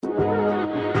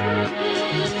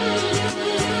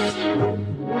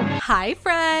Hi,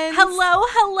 friends.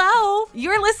 Hello.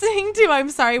 You're listening to I'm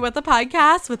Sorry What the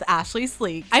Podcast with Ashley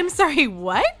Sleek. I'm sorry,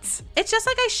 what? It's just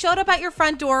like I showed up at your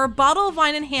front door, bottle of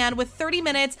wine in hand, with 30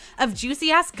 minutes of juicy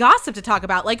ass gossip to talk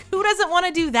about. Like, who doesn't want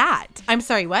to do that? I'm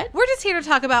sorry, what? We're just here to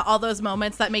talk about all those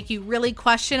moments that make you really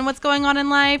question what's going on in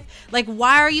life. Like,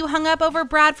 why are you hung up over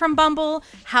Brad from Bumble?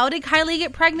 How did Kylie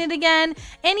get pregnant again?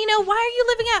 And why are you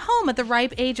living at home at the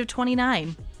ripe age of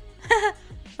 29?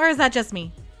 Or is that just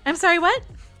me? I'm sorry, what?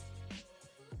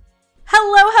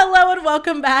 Hello, and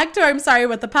welcome back to I'm Sorry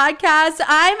What the Podcast.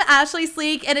 I'm Ashley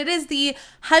Sleek, and it is the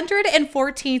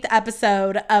 114th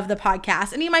episode of the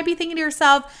podcast. And you might be thinking to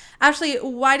yourself, Ashley,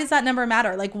 why does that number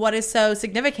matter? Like, what is so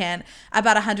significant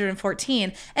about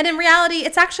 114? And in reality,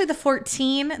 it's actually the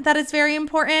 14 that is very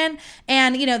important.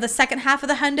 And, the second half of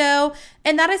the hundo.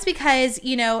 And that is because,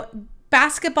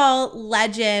 basketball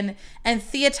legend and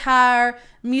theater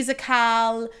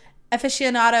musical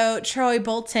aficionado Troy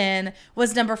Bolton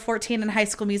was number 14 in High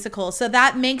School Musical. So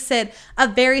that makes it a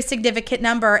very significant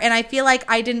number. And I feel like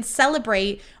I didn't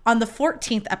celebrate on the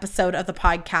 14th episode of the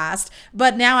podcast,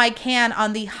 but now I can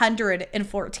on the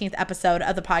 114th episode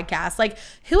of the podcast. Like,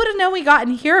 who would have known we got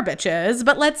in here, bitches?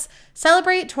 But let's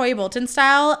celebrate Troy Bolton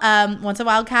style. Once a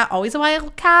wildcat, always a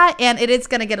wildcat. And it is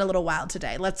going to get a little wild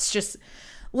today. Let's just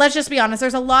be honest.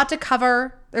 There's a lot to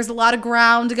cover. There's a lot of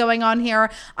ground going on here.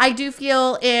 I do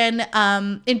feel in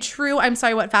true I'm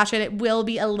Sorry What fashion, it will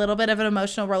be a little bit of an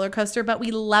emotional roller coaster, but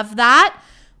we love that.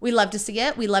 We love to see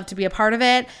it. We love to be a part of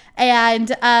it.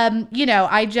 And,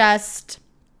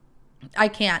 I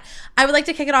can't. I would like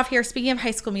to kick it off here. Speaking of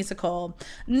High School Musical,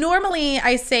 normally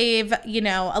I save,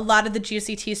 a lot of the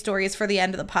juicy tea stories for the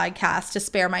end of the podcast to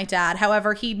spare my dad.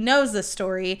 However, he knows this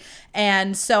story.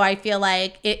 And so I feel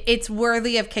like it's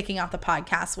worthy of kicking off the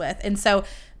podcast with. And so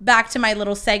back to my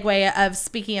little segue of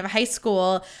speaking of high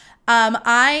school,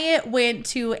 I went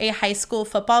to a high school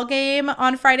football game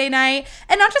on Friday night,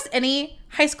 and not just any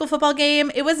high school football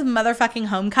game. It was motherfucking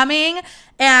homecoming,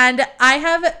 and I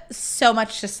have so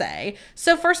much to say.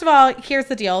 So first of all, here's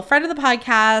the deal. Friend of the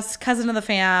podcast, cousin of the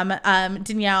fam,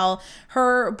 Danielle,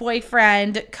 her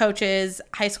boyfriend coaches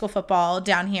high school football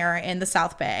down here in the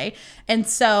South Bay. And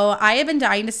so I have been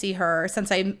dying to see her since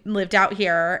I lived out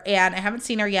here, and I haven't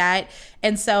seen her yet.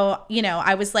 And so,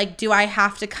 I was like, do I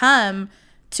have to come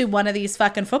to one of these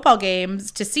fucking football games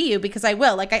to see you? Because I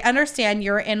will. Like, I understand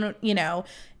you're in,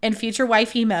 in future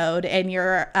wifey mode, and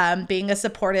you're being a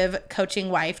supportive coaching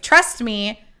wife. Trust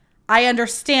me, I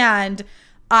understand.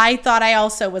 I thought I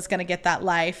also was going to get that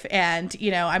life, and,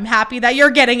 I'm happy that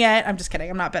you're getting it. I'm just kidding.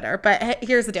 I'm not bitter. But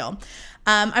here's the deal.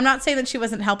 I'm not saying that she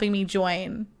wasn't helping me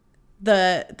join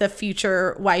the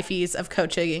future wifeys of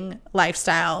coaching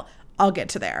lifestyle. I'll get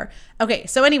to there. Okay,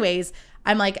 so anyways,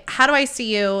 I'm like, how do I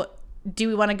see you? Do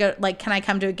we want to go, like, can I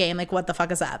come to a game? Like, what the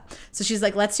fuck is up? So she's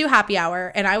like, let's do happy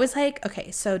hour. And I was like, okay,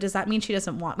 so does that mean she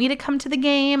doesn't want me to come to the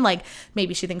game? Like,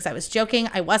 maybe she thinks I was joking.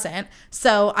 I wasn't.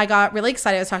 So I got really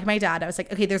excited. I was talking to my dad. I was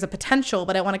like, okay, there's a potential,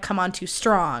 but I want to come on too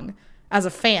strong as a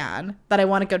fan that I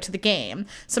want to go to the game.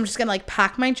 So I'm just going to, like,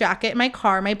 pack my jacket in my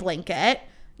car, my blanket,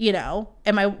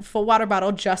 and my full water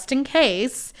bottle just in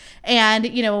case. And,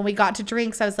 when we got to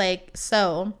drinks, I was like,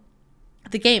 so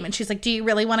the game. And she's like, do you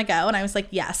really want to go? And I was like,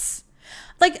 yes.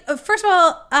 Like, first of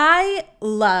all, I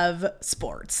love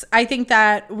sports. I think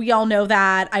that we all know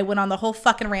that. I went on the whole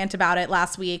fucking rant about it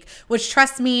last week, which,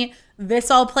 trust me, this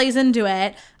all plays into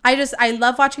it. I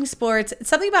love watching sports.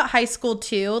 It's something about high school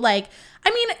too. Like,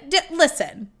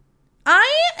 listen,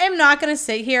 I am not going to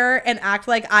sit here and act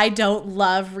like I don't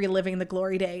love reliving the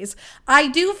glory days. I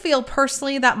do feel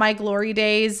personally that my glory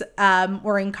days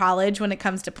were in college when it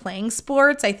comes to playing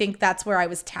sports. I think that's where I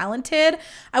was talented.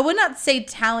 I would not say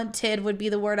talented would be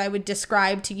the word I would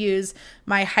describe to use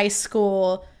my high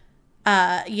school,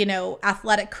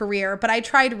 athletic career, but I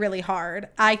tried really hard.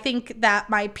 I think that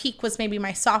my peak was maybe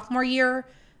my sophomore year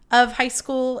of high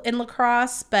school in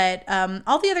lacrosse, but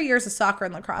all the other years of soccer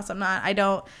and lacrosse, I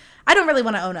don't really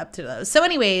want to own up to those. So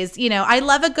anyways, I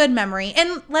love a good memory.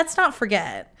 And let's not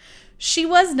forget, she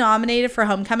was nominated for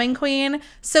Homecoming Queen.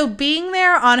 So being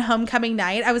there on homecoming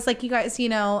night, I was like, you guys,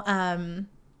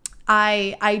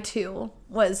 I too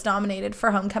was nominated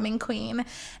for Homecoming Queen.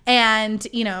 And,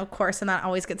 of course, and that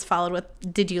always gets followed with,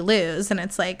 did you lose? And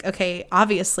it's like, okay,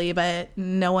 obviously, but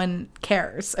no one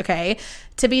cares, okay?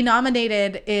 To be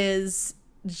nominated is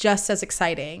just as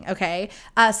exciting, okay?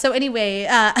 So anyway,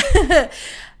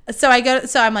 so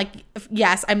I'm like,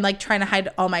 yes, I'm like trying to hide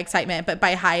all my excitement, but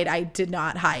by hide, I did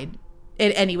not hide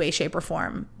in any way, shape, or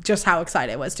form just how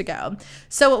excited I was to go.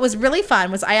 So what was really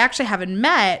fun was I actually haven't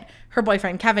met her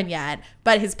boyfriend Kevin yet,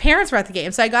 but his parents were at the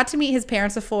game. So I got to meet his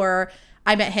parents before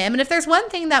I met him. And if there's one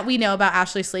thing that we know about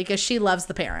Ashley Sleek is she loves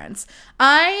the parents.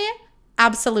 I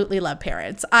absolutely love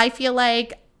parents. I feel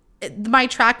like my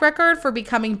track record for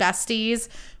becoming besties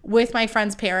with my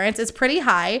friends' parents is pretty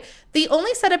high. The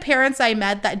only set of parents I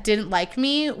met that didn't like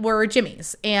me were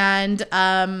Jimmy's. And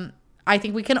I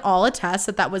think we can all attest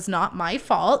that that was not my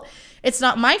fault. It's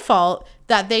not my fault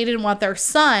that they didn't want their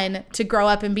son to grow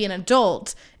up and be an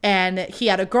adult and he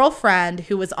had a girlfriend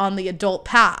who was on the adult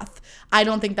path. I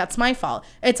don't think that's my fault.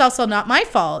 It's also not my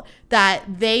fault that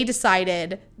they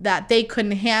decided that they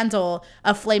couldn't handle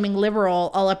a flaming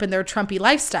liberal all up in their Trumpy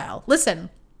lifestyle.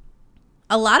 Listen,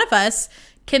 a lot of us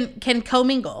can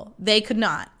commingle. They could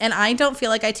not. And I don't feel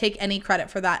like I take any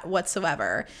credit for that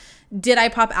whatsoever. Did I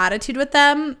pop attitude with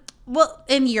them? Well,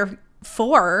 in year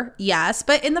 4, yes.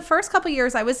 But in the first couple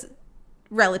years, I was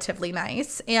relatively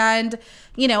nice. And,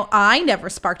 you know, I never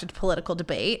sparked a political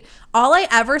debate. All I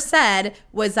ever said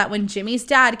was that when Jimmy's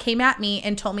dad came at me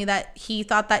and told me that he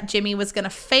thought that Jimmy was going to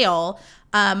fail,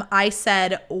 I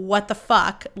said, what the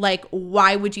fuck? Like,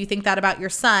 why would you think that about your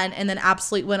son? And then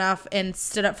absolutely went off and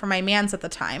stood up for my mans at the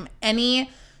time.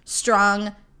 Any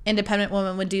strong, independent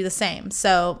woman would do the same.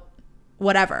 So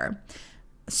whatever.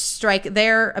 Strike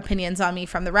their opinions on me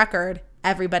from the record.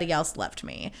 Everybody else left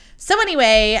me. So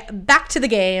anyway, back to the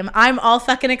game. I'm all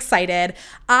fucking excited.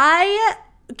 I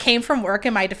came from work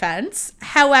in my defense.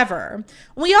 However,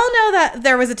 we all know that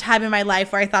there was a time in my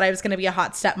life where I thought I was going to be a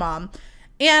hot stepmom.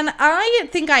 And I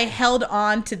think I held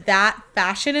on to that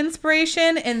fashion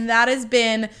inspiration, and that has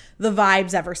been the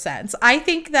vibes ever since. I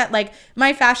think that like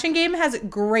my fashion game has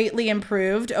greatly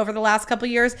improved over the last couple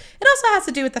of years. It also has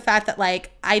to do with the fact that like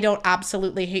I don't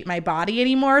absolutely hate my body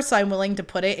anymore, so I'm willing to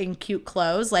put it in cute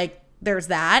clothes. Like there's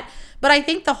that. But I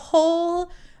think the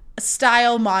whole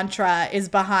style mantra is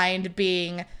behind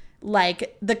being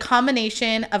like the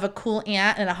combination of a cool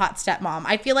aunt and a hot stepmom.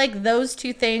 I feel like those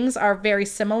two things are very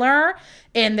similar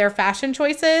in their fashion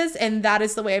choices, and that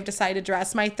is the way I've decided to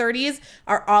dress. My 30s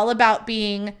are all about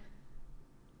being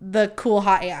the cool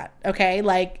hot aunt, okay?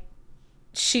 Like,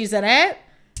 she's in it.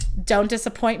 Don't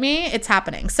disappoint me. It's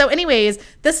happening. So anyways,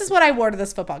 this is what I wore to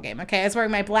this football game, okay? I was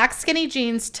wearing my black skinny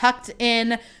jeans, tucked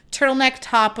in turtleneck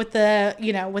top with the,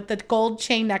 you know, with the gold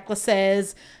chain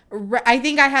necklaces. I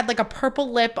think I had like a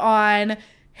purple lip on,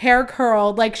 hair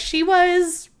curled. Like she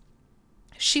was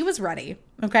ready.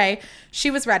 Okay.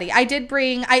 She was ready.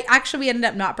 I actually ended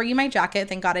up not bringing my jacket.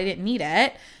 Thank God I didn't need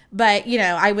it. But you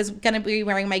know, I was going to be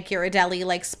wearing my Ghirardelli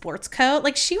like sports coat.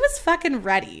 Like she was fucking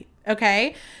ready.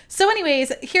 Okay. So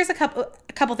anyways, here's a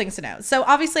couple things to know. So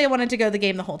obviously I wanted to go to the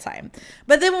game the whole time.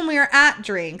 But then when we were at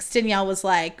drinks, Danielle was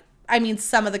like, I mean,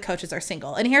 some of the coaches are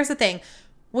single. And here's the thing.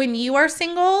 When you are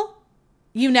single,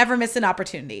 you never miss an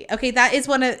opportunity. Okay, that is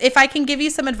if I can give you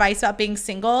some advice about being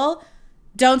single,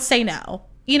 don't say no.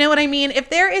 You know what I mean? If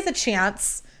there is a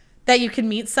chance that you can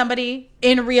meet somebody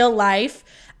in real life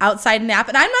outside an app,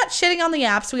 and I'm not shitting on the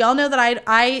apps. We all know that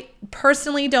I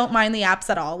personally don't mind the apps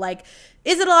at all. Like,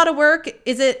 is it a lot of work?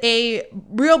 Is it a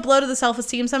real blow to the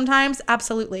self-esteem sometimes?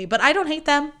 Absolutely. But I don't hate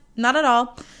them. Not at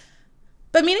all.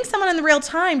 But meeting someone in the real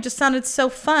time just sounded so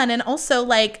fun. And also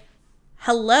like,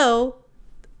 hello,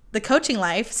 the coaching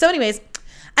life. So anyways,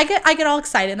 I get all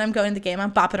excited and I'm going to the game.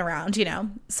 I'm bopping around, you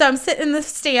know. So I'm sitting in the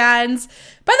stands.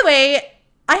 By the way,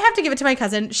 I have to give it to my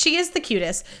cousin. She is the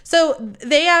cutest. So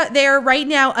they are right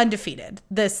now undefeated,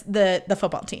 the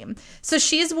football team. So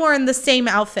she's worn the same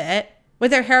outfit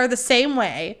with her hair the same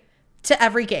way to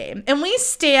every game. And we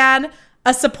stand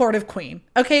a supportive queen.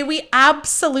 Okay, we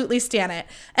absolutely stand it.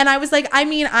 And I was like, I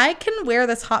mean, I can wear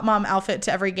this hot mom outfit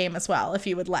to every game as well if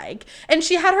you would like. And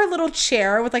she had her little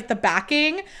chair with like the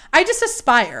backing. I just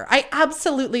aspire. I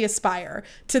absolutely aspire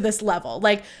to this level.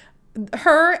 Like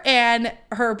her and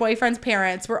her boyfriend's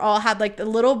parents were all had like the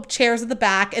little chairs at the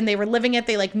back and they were living it.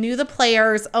 They like knew the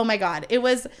players. Oh my God. It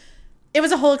was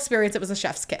a whole experience. It was a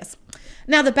chef's kiss.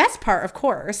 Now the best part, of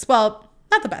course, well,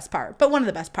 not the best part, but one of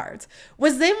the best parts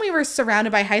was then we were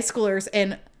surrounded by high schoolers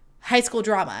in high school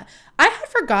drama. I had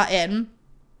forgotten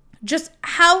just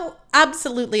how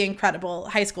absolutely incredible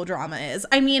high school drama is.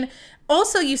 I mean,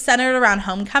 also you center it around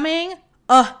homecoming.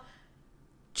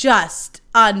 Just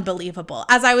unbelievable.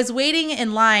 As I was waiting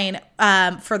in line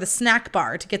for the snack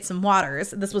bar to get some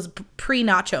waters, this was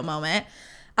pre-nacho moment,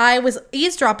 I was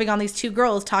eavesdropping on these two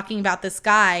girls talking about this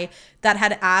guy that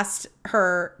had asked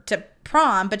her to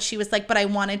prom, but she was like, but I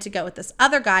wanted to go with this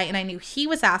other guy and I knew he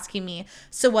was asking me,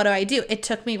 so what do? It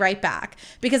took me right back.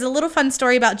 Because a little fun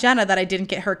story about Jenna that I didn't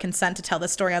get her consent to tell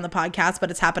this story on the podcast, but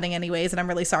it's happening anyways and I'm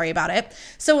really sorry about it.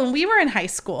 So when we were in high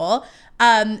school,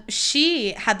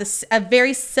 she had a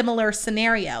very similar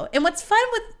scenario. And what's fun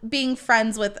with being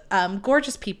friends with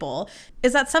gorgeous people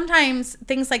is that sometimes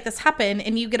things like this happen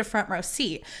and you get a front row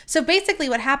seat. So basically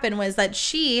what happened was that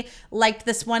she liked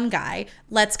this one guy.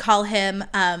 Let's call him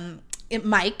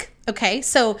Mike. Okay,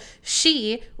 so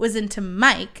she was into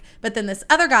Mike, but then this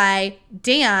other guy,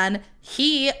 Dan,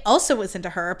 he also was into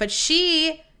her, but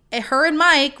her and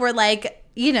Mike were like,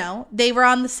 you know, they were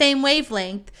on the same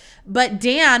wavelength, but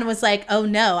Dan was like, oh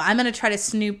no, I'm going to try to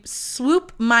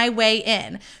swoop my way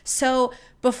in. So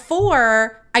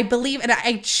before, I believe, and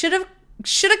I should have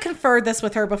conferred this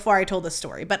with her before I told this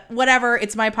story, but whatever,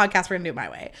 it's my podcast, we're going to do it my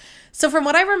way. So from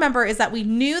what I remember is that we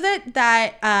knew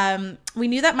that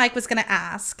Mike was going to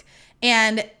ask,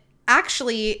 and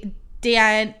actually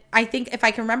Dan, I think if I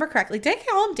can remember correctly, did I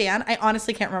call him Dan? I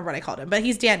honestly can't remember what I called him, but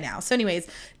he's Dan now. So anyways,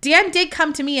 Dan did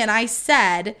come to me and I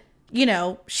said, you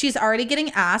know, she's already getting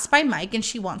asked by Mike and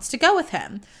she wants to go with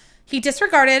him. He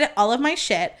disregarded all of my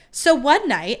shit. So one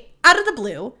night, out of the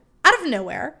blue, out of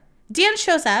nowhere, Dan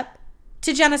shows up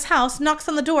to Jenna's house, knocks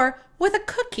on the door with a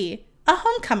cookie, a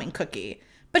homecoming cookie.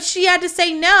 But she had to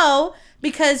say no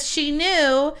because she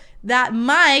knew that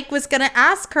Mike was going to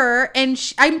ask her.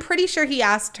 And I'm pretty sure he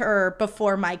asked her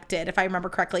before Mike did, if I remember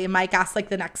correctly. And Mike asked like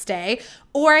the next day.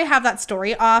 Or I have that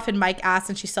story off and Mike asked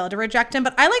and she still had to reject him.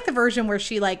 But I like the version where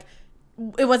she like,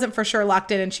 it wasn't for sure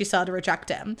locked in and she still had to reject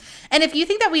him. And if you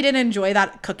think that we didn't enjoy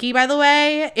that cookie, by the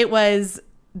way, it was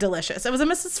delicious. It was a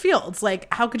Mrs. Fields.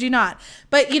 Like, how could you not?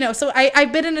 But, you know, so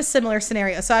I've been in a similar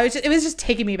scenario. So it was just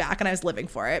taking me back and I was living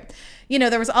for it. You know,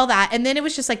 there was all that. And then it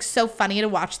was just like so funny to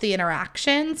watch the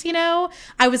interactions, you know?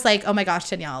 I was like, oh my gosh,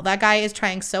 Danielle, that guy is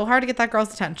trying so hard to get that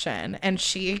girl's attention. And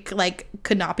she like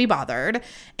could not be bothered.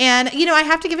 And, you know, I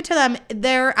have to give it to them.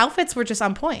 Their outfits were just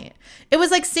on point. It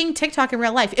was like seeing TikTok in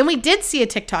real life. And we did see a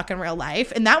TikTok in real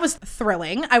life. And that was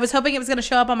thrilling. I was hoping it was going to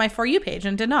show up on my For You page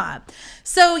and did not.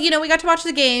 So, you know, we got to watch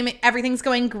the game. Everything's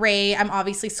going great. I'm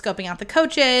obviously scoping out the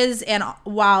coaches and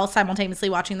while simultaneously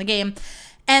watching the game.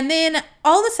 And then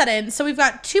all of a sudden, so we've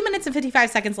got 2 minutes and 55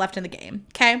 seconds left in the game.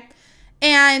 Okay.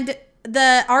 And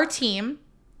our team,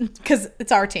 because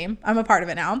it's our team, I'm a part of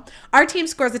it now. Our team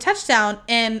scores a touchdown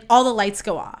and all the lights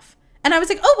go off. And I was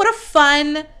like, oh, what a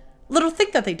fun little thing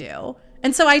that they do.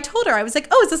 And so I told her, I was like,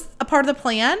 oh, is this a part of the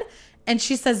plan? And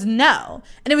she says no.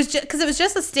 And it was just because it was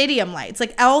just the stadium lights.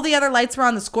 Like all the other lights were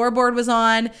on, the scoreboard was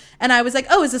on. And I was like,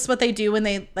 oh, is this what they do when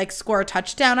they like score a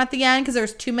touchdown at the end? Because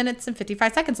there's 2 minutes and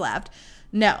 55 seconds left.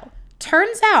 No.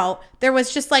 Turns out there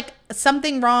was just like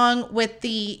something wrong with the,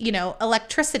 you know,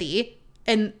 electricity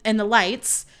and the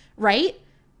lights, right?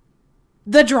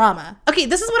 The drama. Okay,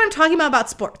 this is what I'm talking about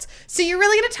sports. So you're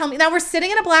really going to tell me, now we're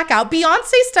sitting in a blackout,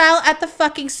 Beyonce style at the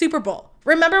fucking Super Bowl.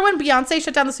 Remember when Beyonce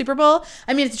shut down the Super Bowl?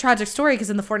 I mean, it's a tragic story because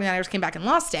then the 49ers came back and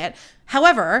lost it.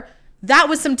 However, that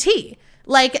was some tea.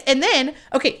 Like, and then,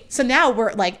 okay, so now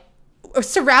we're like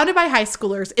surrounded by high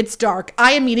schoolers. It's dark.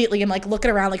 I immediately am like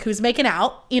looking around like who's making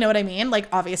out. You know what I mean? Like,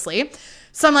 obviously.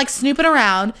 So I'm like snooping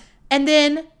around and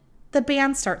then the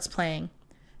band starts playing.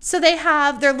 So they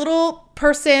have their little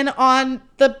person on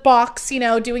the box, you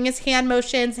know, doing his hand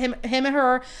motions, him and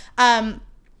her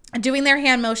doing their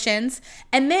hand motions.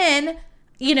 And then,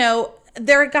 you know,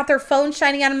 they got their phones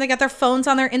shining at them. They got their phones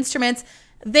on their instruments.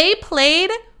 They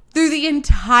played through the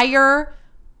entire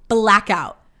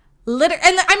blackout. And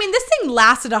I mean, this thing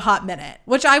lasted a hot minute,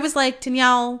 which I was like,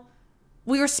 Danielle,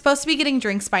 we were supposed to be getting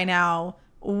drinks by now.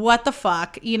 What the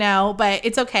fuck, you know, but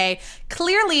it's okay.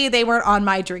 Clearly they weren't on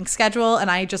my drink schedule and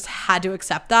I just had to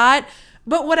accept that.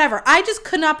 But whatever. I just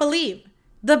could not believe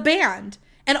the band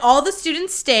and all the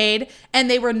students stayed and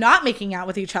they were not making out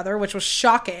with each other, which was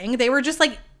shocking. They were just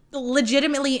like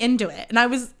legitimately into it. And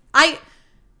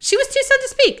she was too soon to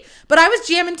speak, but I was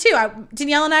jamming too.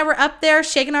 Danielle and I were up there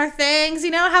shaking our things,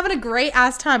 you know, having a great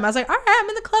ass time. I was like, all right, I'm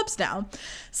in the clubs now.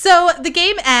 So the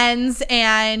game ends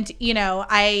and, you know,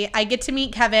 I get to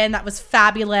meet Kevin. That was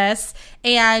fabulous.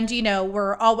 And, you know,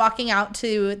 we're all walking out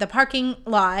to the parking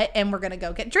lot and we're going to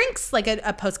go get drinks, like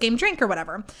a post-game drink or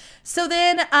whatever. So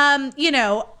then, you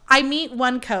know, I meet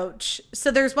one coach. So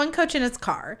there's one coach in his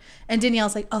car and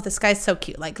Danielle's like, oh, this guy's so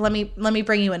cute. Like, let me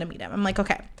bring you in to meet him. I'm like,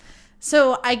 okay.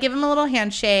 So I give him a little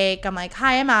handshake. I'm like,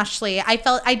 hi, I'm Ashley.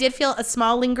 I did feel a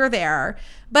small linger there,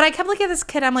 but I kept looking at this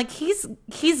kid. I'm like,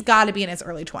 he's got to be in his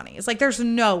early 20s. Like, there's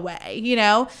no way, you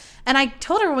know? And I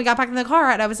told her when we got back in the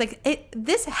car, and I was like,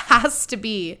 this has to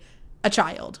be a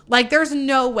child. Like, there's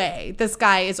no way this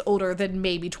guy is older than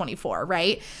maybe 24,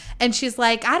 right? And she's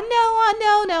like, I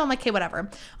know. I'm like, okay, whatever.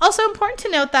 Also important to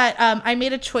note that I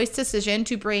made a choice decision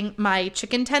to bring my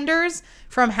chicken tenders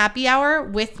from Happy Hour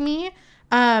with me.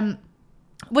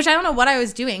 which I don't know what I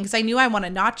was doing because I knew I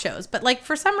wanted nachos. But like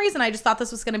for some reason, I just thought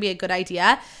this was going to be a good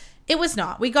idea. It was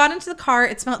not. We got into the car.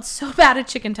 It smelled so bad of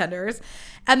chicken tenders.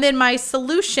 And then my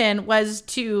solution was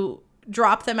to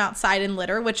drop them outside and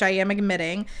litter, which I am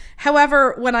admitting.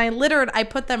 However, when I littered, I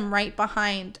put them right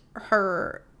behind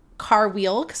her car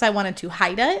wheel because I wanted to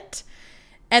hide it.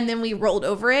 And then we rolled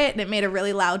over it and it made a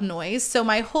really loud noise. So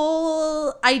my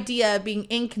whole idea of being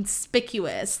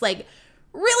inconspicuous, like,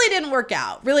 really didn't work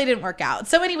out.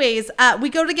 So anyways, we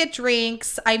go to get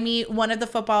drinks. I meet one of the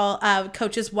football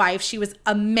coach's wife. She was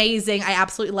amazing. I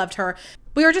absolutely loved her.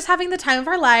 We were just having the time of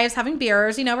our lives, having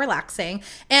beers, relaxing.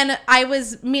 And I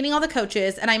was meeting all the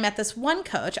coaches and I met this one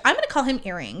coach. I'm going to call him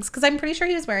Earrings because I'm pretty sure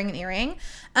he was wearing an earring.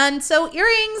 And so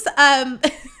Earrings,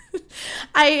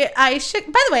 I should,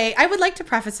 by the way, I would like to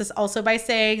preface this also by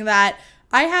saying that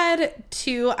I had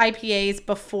 2 IPAs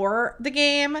before the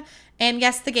game. And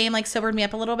yes, the game like sobered me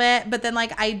up a little bit, but then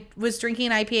like I was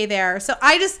drinking an IPA there. So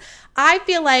I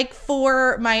feel like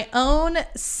for my own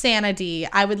sanity,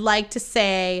 I would like to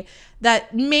say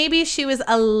that maybe she was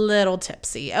a little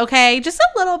tipsy, okay? Just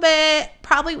a little bit,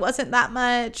 probably wasn't that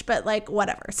much, but like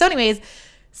whatever. So anyways,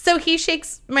 so he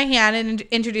shakes my hand and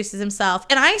introduces himself.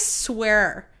 And I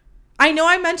swear, I know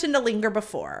I mentioned a linger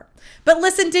before, but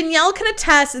listen, Danielle can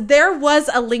attest, there was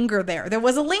a linger there. There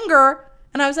was a linger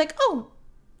and I was like, oh,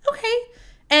 okay.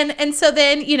 And so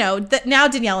then, now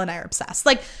Danielle and I are obsessed.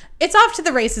 Like, it's off to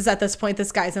the races at this point.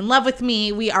 This guy's in love with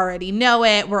me. We already know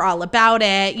it. We're all about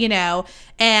it,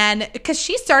 and because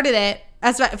she started it,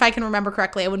 as if I can remember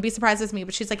correctly, I wouldn't be surprised with me,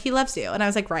 but she's like, he loves you. And I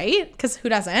was like, right? Because who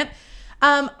doesn't?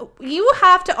 You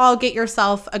have to all get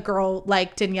yourself a girl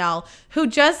like Danielle who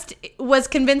just was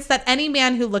convinced that any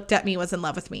man who looked at me was in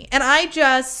love with me. And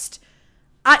that's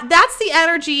the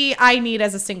energy I need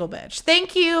as a single bitch.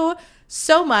 Thank you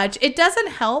so much. It doesn't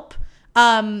help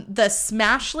the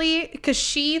Smashly because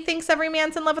she thinks every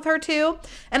man's in love with her too.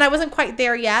 And I wasn't quite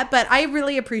there yet, but I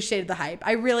really appreciated the hype.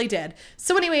 I really did.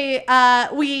 So anyway,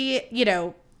 we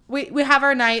have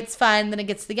our night. It's fun. Then it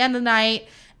gets to the end of the night.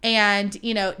 And,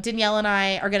 Danielle and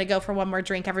I are going to go for one more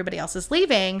drink. Everybody else is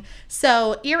leaving.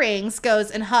 So Earrings goes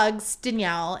and hugs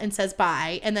Danielle and says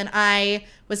bye. And then I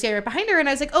was standing right behind her and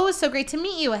I was like, oh, it's so great to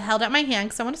meet you. I held out my hand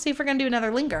because I want to see if we're going to do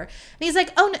another linger. And he's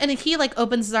like, oh, and he like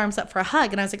opens his arms up for a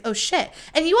hug. And I was like, oh shit.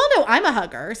 And you all know I'm a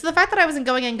hugger. So the fact that I wasn't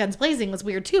going in guns blazing was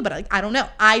weird too. But like, I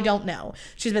don't know.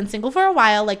 She's been single for a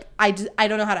while. Like I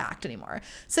don't know how to act anymore.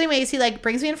 So anyways, he like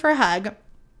brings me in for a hug.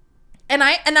 And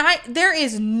there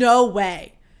is no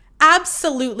way.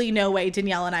 Absolutely no way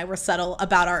Danielle and I were subtle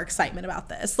about our excitement about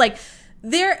this. Like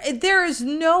there is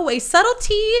no way.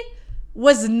 Subtlety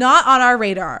was not on our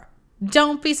radar.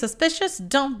 Don't be suspicious.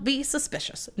 Don't be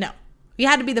suspicious. No, we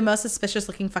had to be the most suspicious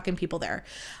looking fucking people there.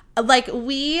 Like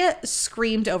we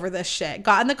screamed over this shit,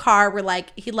 got in the car. We're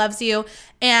like, he loves you.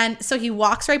 And so he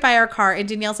walks right by our car and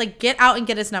Danielle's like, get out and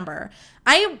get his number.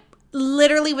 I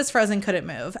literally was frozen. Couldn't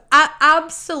move. I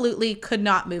absolutely could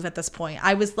not move at this point.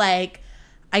 I was like,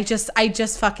 I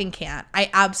just fucking can't. I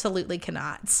absolutely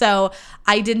cannot. So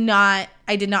I did not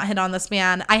hit on this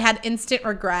man. I had instant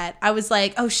regret. I was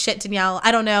like, oh shit, Danielle,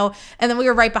 I don't know. And then we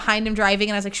were right behind him driving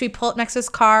and I was like, should we pull up next to his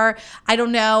car? I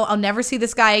don't know. I'll never see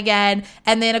this guy again.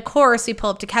 And then of course we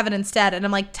pull up to Kevin instead. And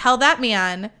I'm like, tell that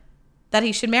man that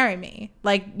he should marry me.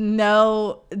 Like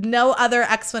no other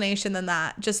explanation than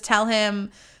that. Just tell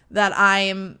him that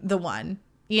I'm the one.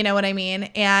 You know what I mean?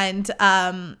 And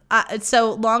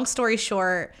so long story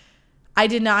short, I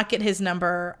did not get his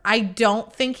number. I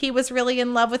don't think he was really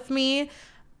in love with me.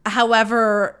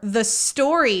 However, the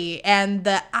story and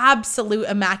the absolute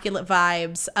immaculate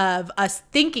vibes of us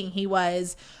thinking he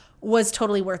was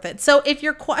totally worth it. So if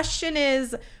your question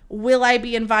is, will I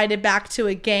be invited back to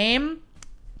a game?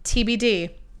 TBD.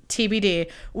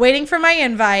 Waiting for my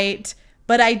invite.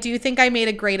 But I do think I made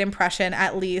a great impression,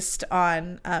 at least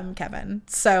on Kevin.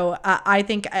 So I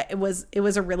think it was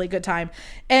a really good time.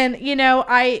 And,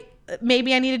 I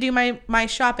need to do my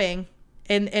shopping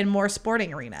in more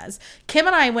sporting arenas. Kim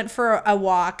and I went for a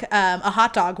walk, a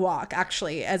hot dog walk,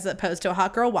 actually, as opposed to a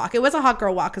hot girl walk. It was a hot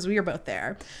girl walk because we were both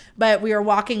there. But we were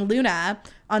walking Luna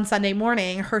on Sunday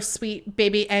morning, her sweet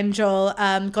baby angel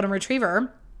golden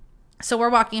retriever. So we're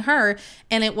walking her,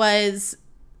 and it was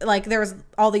like there was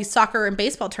all these soccer and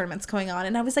baseball tournaments going on.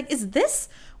 And I was like, is this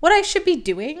what I should be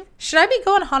doing? Should I be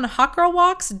going on hot girl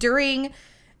walks during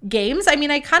games? I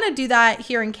mean, I kind of do that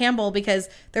here in Campbell because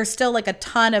there's still like a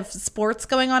ton of sports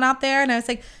going on out there. And I was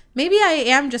like, maybe I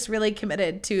am just really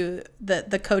committed to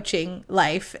the coaching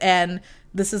life. And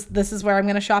this is where I'm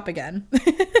going to shop again.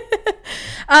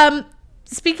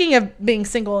 speaking of being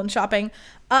single and shopping,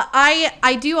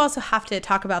 I do also have to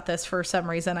talk about this for some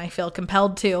reason. I feel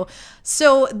compelled to.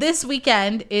 So this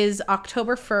weekend is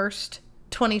October 1st,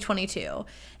 2022.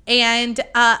 And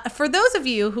for those of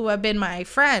you who have been my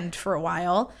friend for a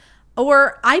while,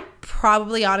 or I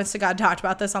probably, honest to God, talked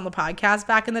about this on the podcast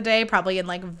back in the day, probably in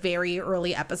like very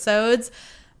early episodes.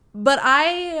 But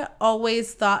I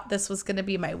always thought this was going to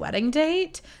be my wedding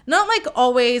date. Not like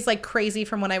always like crazy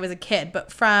from when I was a kid,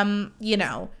 but from,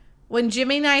 when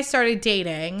Jimmy and I started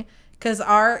dating, because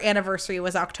our anniversary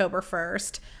was October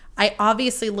 1st, I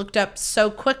obviously looked up so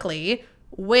quickly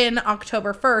when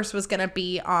October 1st was going to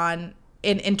be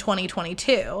in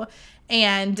 2022.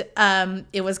 And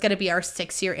it was going to be our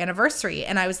 6-year anniversary.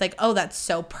 And I was like, oh, that's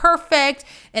so perfect.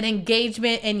 An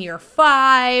engagement in year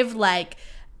 5, like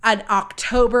an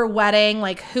October wedding.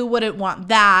 Like, who wouldn't want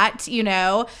that,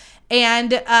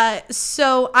 And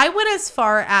so I went as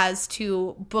far as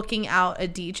to booking out a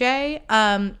DJ,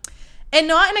 and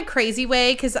not in a crazy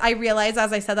way, because I realize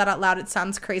as I said that out loud, it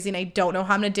sounds crazy, and I don't know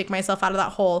how I'm going to dig myself out of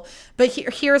that hole. But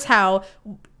here's how.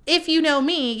 If you know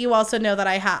me, you also know that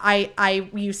I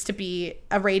used to be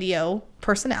a radio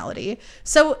personality.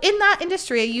 So in that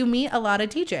industry, you meet a lot of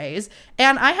DJs,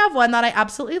 and I have one that I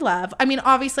absolutely love. I mean,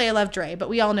 obviously I love Dre, but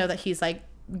we all know that he's like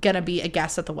going to be a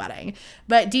guest at the wedding.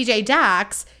 But DJ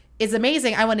Dax is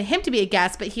amazing. I wanted him to be a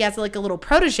guest, but he has like a little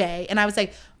protege. And I was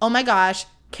like, oh my gosh,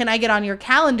 can I get on your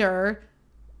calendar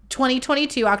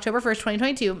 2022, October 1st,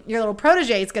 2022, your little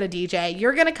protege is going to DJ.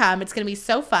 You're going to come. It's going to be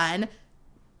so fun.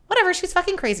 Whatever. She's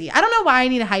fucking crazy. I don't know why I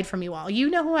need to hide from you all. You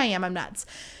know who I am. I'm nuts.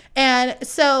 And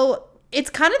so it's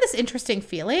kind of this interesting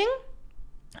feeling.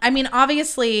 I mean,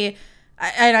 obviously,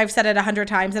 and I've said it 100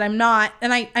 times, and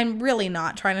I'm really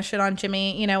not trying to shit on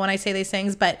Jimmy, when I say these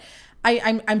things, but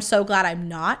I'm so glad I'm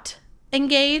not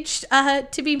engaged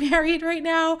to be married right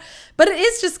now. But it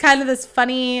is just kind of this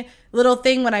funny little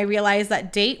thing when I realized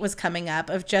that date was coming up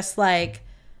of just like,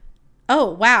 oh,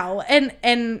 wow. And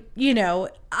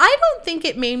I don't think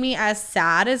it made me as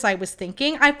sad as I was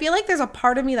thinking. I feel like there's a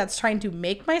part of me that's trying to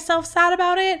make myself sad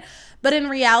about it. But in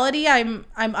reality, I'm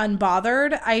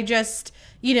unbothered. I just,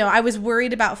 I was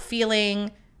worried about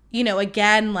feeling,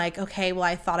 again, like, okay, well,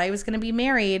 I thought I was going to be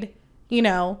married,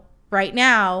 right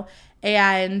now.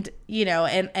 And,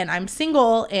 and I'm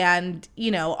single and,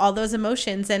 all those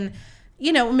emotions. And,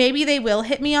 maybe they will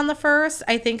hit me on the first.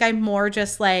 I think I'm more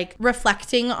just like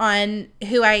reflecting on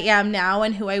who I am now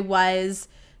and who I was,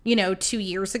 2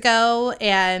 years ago.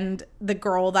 And the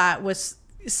girl that was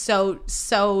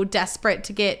so desperate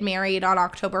to get married on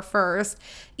October 1st,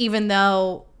 even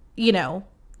though,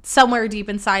 somewhere deep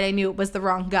inside I knew it was the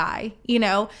wrong guy,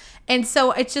 And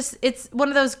so it's one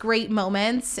of those great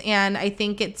moments. And I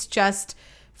think it's just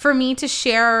for me to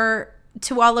share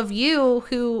to all of you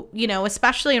who,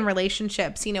 especially in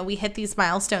relationships, we hit these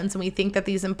milestones and we think that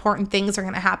these important things are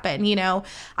going to happen.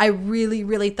 I really,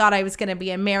 really thought I was going to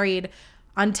be married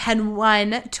on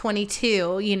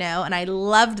 10/1/22, and I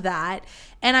loved that.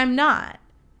 And I'm not.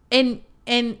 And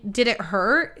did it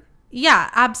hurt? Yeah,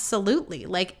 absolutely.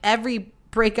 Like every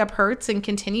breakup hurts and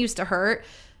continues to hurt,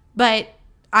 but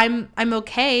I'm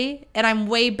okay and I'm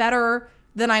way better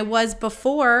than I was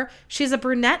before. She's a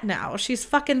brunette now. She's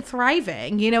fucking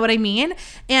thriving. You know what I mean?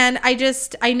 And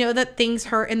I know that things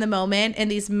hurt in the moment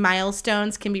and these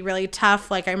milestones can be really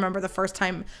tough. Like I remember the first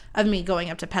time of me going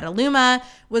up to Petaluma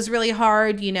was really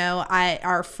hard.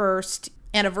 Our first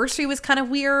anniversary was kind of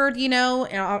weird,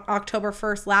 October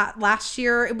 1st last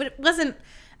year. It wasn't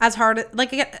as hard.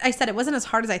 Like I said, it wasn't as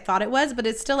hard as I thought it was, but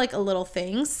it's still like a little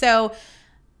thing. So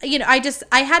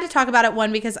I had to talk about it,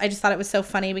 one, because I just thought it was so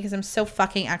funny because I'm so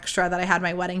fucking extra that I had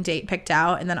my wedding date picked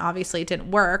out and then obviously it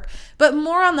didn't work. But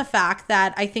more on the fact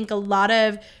that I think a lot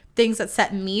of things that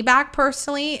set me back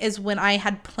personally is when I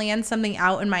had planned something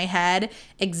out in my head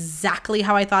exactly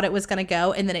how I thought it was going to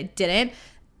go and then it didn't.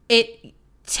 It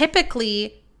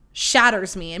typically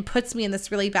shatters me and puts me in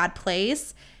this really bad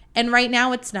place. And right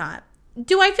now it's not.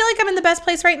 Do I feel like I'm in the best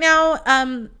place right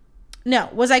now? No.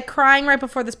 Was I crying right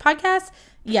before this podcast?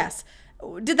 Yes.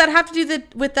 Did that have to do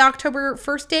with the October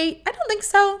 1st date? I don't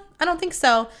think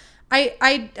so.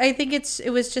 I think it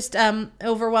was just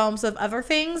overwhelms of other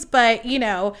things, but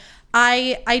I'm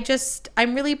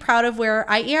really proud of where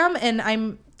I am, and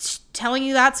I'm telling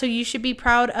you that so you should be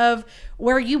proud of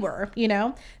where you were,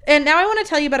 And now I want to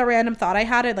tell you about a random thought I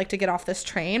had. I'd like to get off this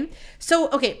train. So,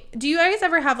 okay, do you guys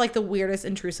ever have like the weirdest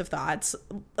intrusive thoughts?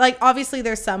 Like obviously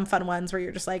there's some fun ones where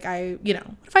you're just like, what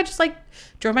if I just like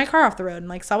drove my car off the road and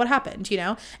like saw what happened,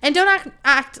 And don't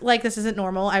act like this isn't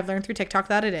normal. I've learned through TikTok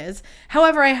that it is.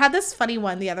 However, I had this funny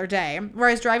one the other day where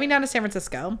I was driving down to San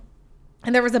Francisco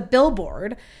and there was a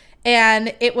billboard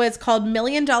And it was called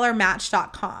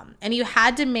milliondollarmatch.com. And you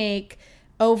had to make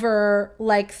over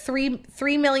like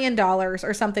 $3 million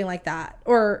or something like that,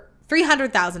 or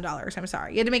 $300,000. I'm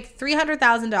sorry. You had to make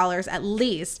 $300,000 at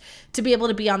least to be able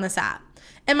to be on this app.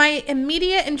 And my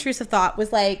immediate intrusive thought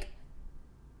was like,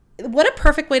 what a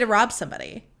perfect way to rob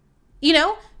somebody. You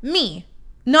know, me,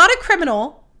 not a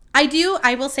criminal.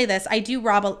 I will say this. I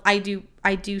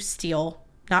do steal,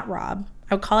 not rob.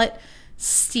 I would call it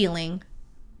stealing,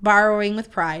 borrowing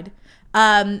with pride.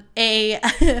 A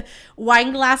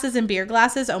wine glasses and beer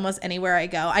glasses almost anywhere I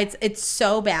go. It's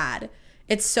so bad.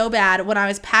 It's so bad. When I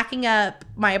was packing up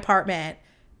my apartment,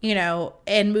 you know,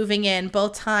 and moving in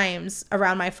both times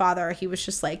around my father, he was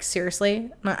just like,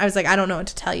 seriously? I was like, I don't know what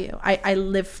to tell you. I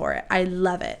live for it. I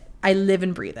love it. I live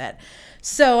and breathe it.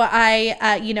 So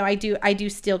I do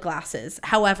steal glasses.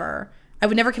 However, I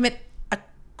would never commit a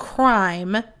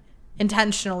crime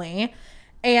intentionally.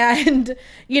 And,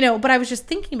 you know, but I was just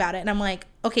thinking about it and I'm like,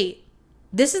 okay,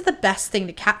 this is the best thing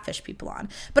to catfish people on.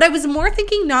 But I was more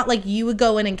thinking not like you would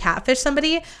go in and catfish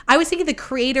somebody. I was thinking the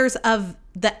creators of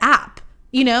the app,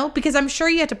 you know, because I'm sure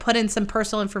you have to put in some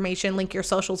personal information, link your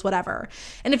socials, whatever.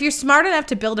 And if you're smart enough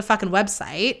to build a fucking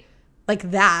website like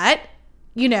that,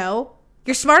 you know,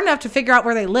 you're smart enough to figure out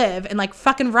where they live and like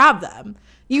fucking rob them.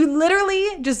 You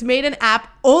literally just made an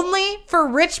app only for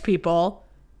rich people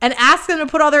and asked them to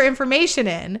put all their information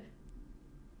in.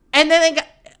 And then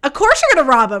of course you're going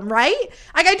to rob them, right?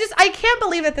 Like I can't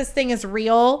believe that this thing is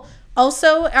real.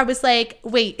 Also, I was like,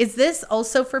 wait, is this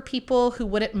also for people who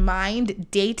wouldn't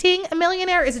mind dating a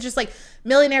millionaire? Is it just like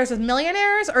millionaires with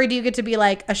millionaires, or do you get to be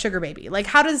like a sugar baby? Like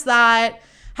how does that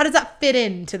fit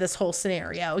into this whole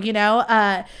scenario, you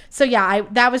know? So yeah,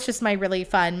 that was just my really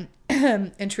fun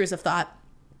intrusive thought.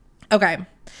 Okay,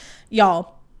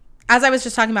 y'all, as I was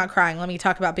just talking about crying, let me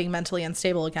talk about being mentally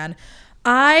unstable again.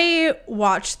 I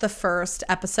watched the first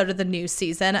episode of the new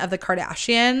season of the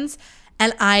Kardashians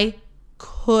and I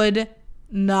could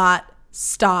not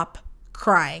stop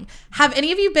crying. Have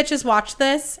any of you bitches watched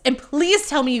this? And please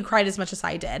tell me you cried as much as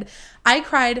I did. I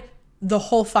cried the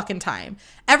whole fucking time.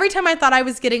 Every time I thought I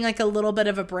was getting like a little bit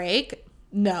of a break,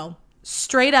 no,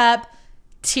 straight up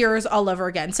tears all over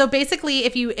again. So basically,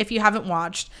 if you haven't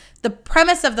watched, the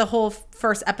premise of the whole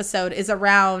first episode is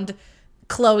around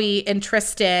Khloe and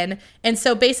Tristan. And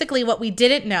so basically what we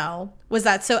didn't know was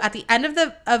that, so at the end of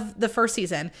the first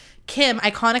season, Kim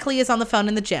iconically is on the phone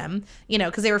in the gym, you know,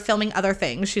 because they were filming other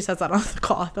things. She says that on the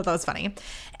call. I thought that was funny.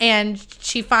 And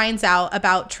she finds out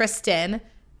about Tristan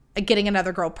getting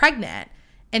another girl pregnant.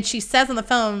 And she says on the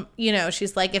phone, you know,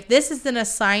 she's like, if this isn't a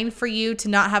sign for you to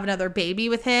not have another baby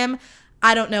with him,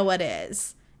 I don't know what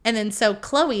is. And then so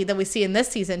Khloe, that we see in this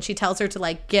season, she tells her to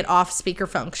like get off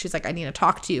speakerphone because she's like, I need to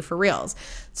talk to you for reals.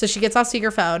 So she gets off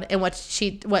speakerphone, and what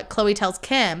Khloe tells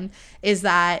Kim is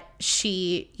that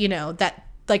she, you know, that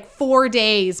like 4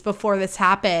 days before this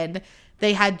happened,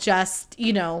 they had just,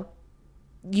 you know,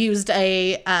 used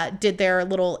did their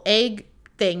little egg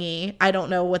thingy. I don't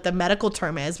know what the medical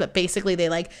term is, but basically they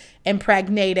like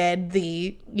impregnated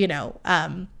the, you know,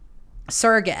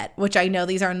 surrogate, which I know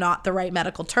these are not the right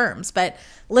medical terms, but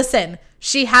listen,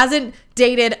 she hasn't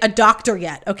dated a doctor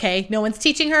yet, okay? No one's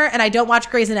teaching her, and I don't watch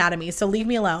Grey's Anatomy, so leave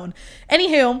me alone.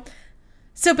 Anywho,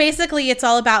 so basically it's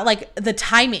all about like the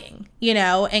timing, you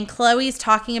know, and Khloe's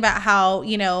talking about how,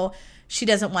 you know, she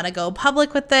doesn't want to go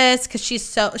public with this because she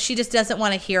just doesn't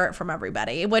want to hear it from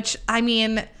everybody, which, I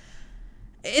mean,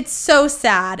 it's so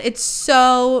sad. It's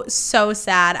so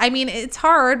sad. I mean, it's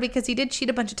hard because he did cheat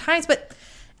a bunch of times, but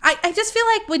I just feel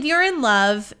like when you're in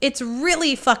love, it's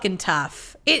really fucking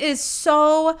tough. It is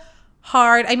so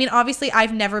hard. I mean, obviously,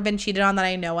 I've never been cheated on that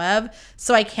I know of,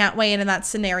 so I can't weigh in that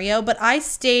scenario, but I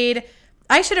should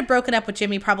have broken up with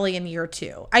Jimmy probably in year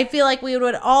 2. I feel like we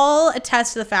would all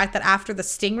attest to the fact that after the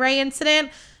Stingray incident,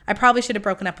 I probably should have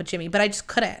broken up with Jimmy, but I just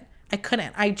couldn't.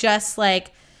 I just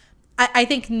like, I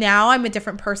think now I'm a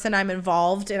different person. I'm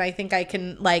involved, and I think I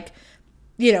can like,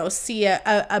 you know, see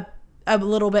a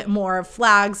little bit more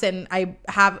flags, and I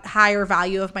have higher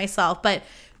value of myself. But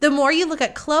the more you look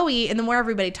at Khloe and the more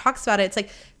everybody talks about it, it's like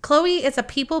Khloe is a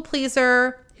people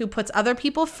pleaser who puts other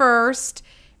people first.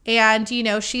 And, you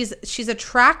know, she's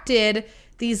attracted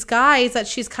these guys that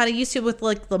she's kind of used to with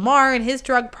like Lamar and his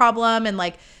drug problem and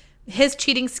like his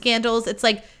cheating scandals. It's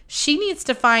like she needs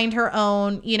to find her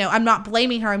own, you know, I'm not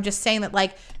blaming her. I'm just saying that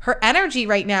like her energy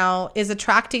right now is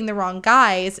attracting the wrong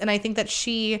guys. And I think that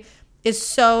she is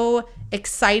so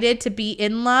excited to be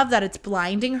in love that it's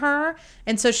blinding her.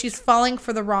 And so she's falling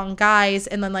for the wrong guys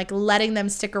and then like letting them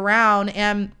stick around.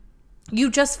 And you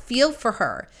just feel for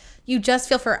her.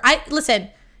 Listen,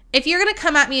 if you're going to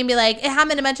come at me and be like, it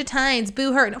happened a bunch of times,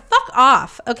 boo her, no, fuck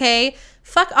off, okay?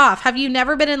 Fuck off. Have you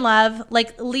never been in love?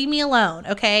 Like, leave me alone,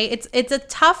 okay? It's a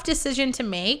tough decision to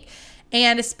make.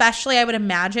 And especially, I would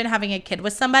imagine, having a kid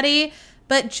with somebody.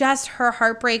 But just her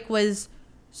heartbreak was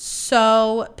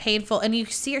so painful. And you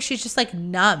see her, she's just like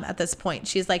numb at this point.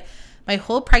 She's like, my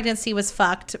whole pregnancy was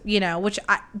fucked, you know, which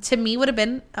to me would have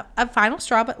been a final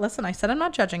straw. But listen, I said I'm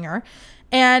not judging her.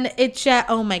 And it just,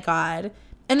 oh my God.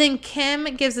 And then Kim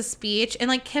gives a speech. And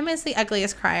like, Kim is the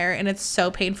ugliest crier. And it's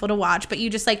so painful to watch. But you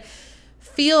just like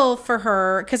feel for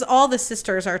her, because all the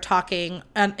sisters are talking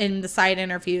in the side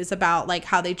interviews about like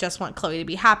how they just want Khloe to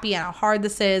be happy and how hard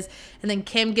this is. And then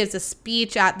Kim gives a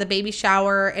speech at the baby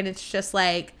shower, and it's just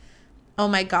like, oh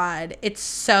my God, it's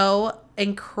so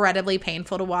incredibly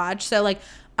painful to watch. So like,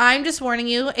 I'm just warning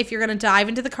you, if you're going to dive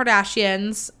into the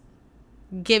Kardashians,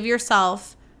 give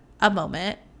yourself a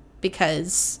moment,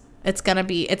 because it's gonna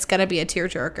be a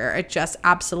tearjerker. It just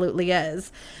absolutely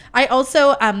is. I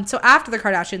also so after the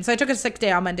Kardashians, so I took a sick day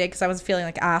on Monday because I was feeling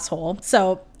like an asshole.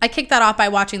 So I kicked that off by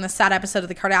watching the sad episode of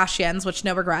the Kardashians, which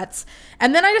no regrets.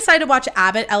 And then I decided to watch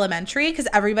Abbott Elementary because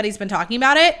everybody's been talking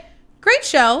about it. Great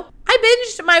show. I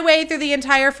binged my way through the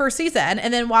entire first season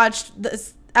and then watched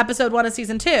this episode 1 of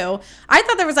season 2. I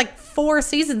thought there was like 4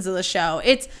 seasons of the show.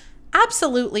 It's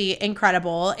absolutely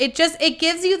incredible. It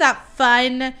gives you that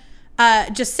fun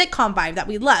just sitcom vibe that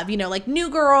we love, you know, like New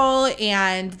Girl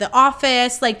and The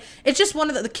Office. Like, it's just one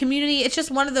of the Community. It's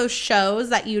just one of those shows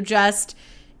that you just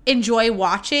enjoy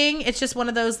watching. It's just one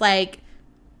of those like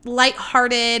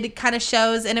lighthearted kind of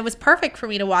shows, and it was perfect for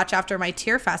me to watch after my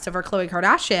tear fest over Khloe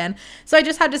Kardashian. So I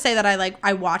just had to say that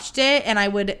I watched it, and I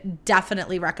would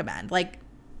definitely recommend. Like,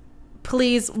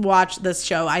 please watch this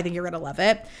show. I think you're gonna love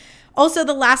it. Also,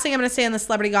 the last thing I'm gonna say in the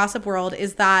celebrity gossip world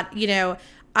is that, you know,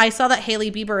 I saw that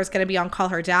Hailey Bieber is going to be on Call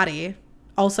Her Daddy,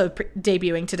 also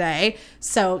debuting today.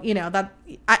 So, you know, that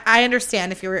I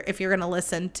understand if you're going to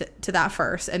listen to that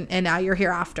first, and now you're here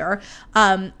after.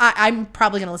 I'm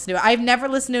probably going to listen to it. I've never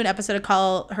listened to an episode of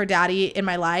Call Her Daddy in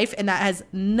my life, and that has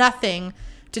nothing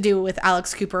to do with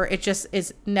Alex Cooper. It just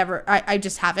is never, I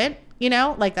just haven't. You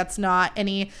know, like, that's not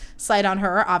any slight on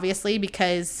her, obviously,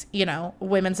 because, you know,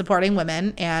 women supporting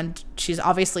women, and she's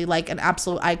obviously like an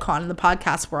absolute icon in the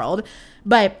podcast world.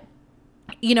 But,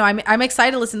 you know, I'm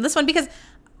excited to listen to this one, because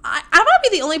I might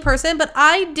be the only person, but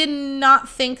I did not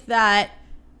think that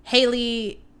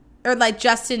Hailey or like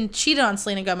Justin cheated on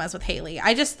Selena Gomez with Hailey.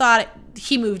 I just thought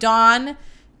he moved on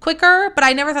quicker, but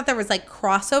I never thought there was like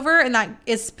crossover, and that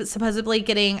is supposedly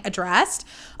getting addressed.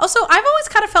 Also, I've always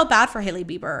kind of felt bad for Hailey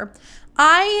Bieber.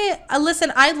 I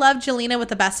loved Jelena with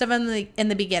the best of them in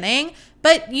the beginning,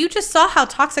 but you just saw how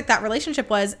toxic that relationship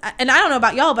was. And I don't know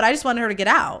about y'all, but I just wanted her to get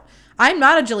out. I'm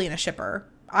not a Jelena shipper.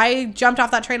 I jumped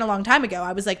off that train a long time ago.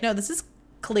 I was like, no, this is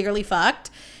clearly fucked.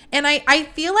 And I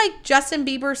feel like Justin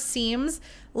Bieber seems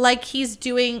like he's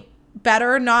doing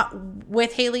better, not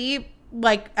with Hailey,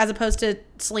 like, as opposed to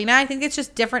Selena. I think it's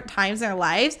just different times in their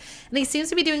lives, and he seems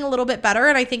to be doing a little bit better.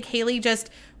 And I think Hailey just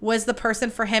was the person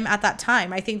for him at that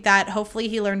time. I think that hopefully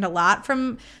he learned a lot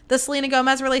from the Selena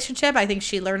Gomez relationship. I think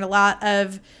she learned a lot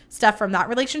of stuff from that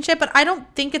relationship, but I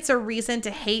don't think it's a reason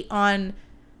to hate on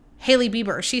Hailey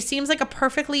Bieber. She seems like a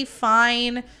perfectly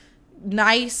fine,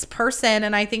 nice person,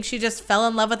 and I think she just fell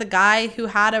in love with a guy who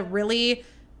had a really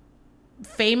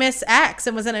famous ex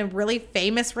and was in a really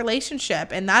famous relationship,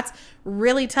 and that's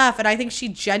really tough. And I think she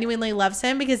genuinely loves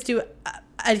him, because to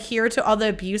adhere to all the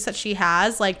abuse that she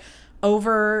has, like,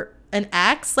 over an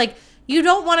ex, like, you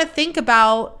don't want to think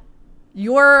about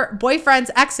your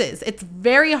boyfriend's exes. It's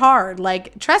very hard.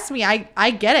 Like, trust me,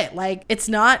 I get it. Like, it's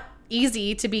not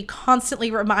easy to be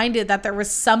constantly reminded that there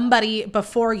was somebody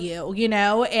before you, you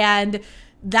know, and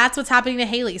that's what's happening to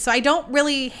Hailey. So I don't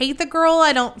really hate the girl.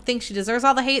 I don't think she deserves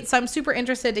all the hate. So I'm super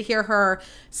interested to hear her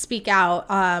speak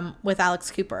out with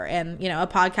Alex Cooper, and, you know, a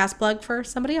podcast plug for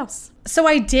somebody else. So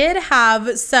I did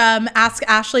have some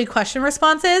Ask.Ashlee question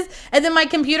responses, and then my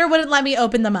computer wouldn't let me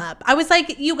open them up. I was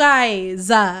like, you guys,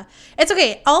 it's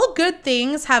okay. All good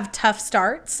things have tough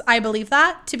starts. I believe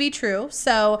that to be true.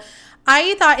 So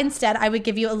I thought instead I would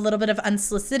give you a little bit of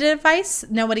unsolicited advice.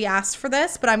 Nobody asked for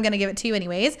this, but I'm going to give it to you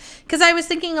anyways, because I was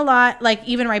thinking a lot, like,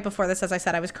 even right before this, as I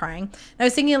said, I was crying. I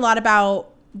was thinking a lot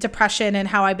about depression and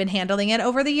how I've been handling it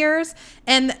over the years.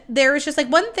 And there was just like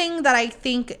one thing that I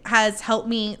think has helped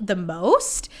me the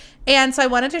most. And so I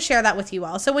wanted to share that with you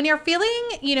all. So when you're feeling,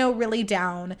 you know, really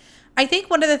down, I think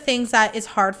one of the things that is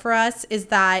hard for us is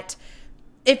that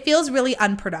it feels really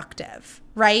unproductive,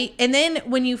 right? And then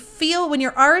when you're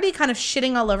already kind of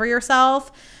shitting all over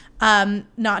yourself,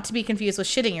 not to be confused with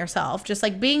shitting yourself, just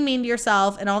like being mean to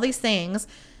yourself and all these things,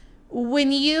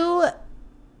 when you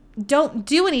don't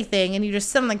do anything and you just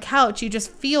sit on the couch, you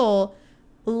just feel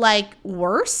like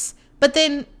worse. But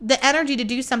then the energy to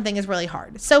do something is really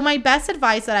hard. So my best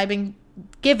advice that I've been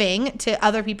giving to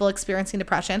other people experiencing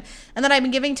depression, and that I've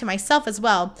been giving to myself as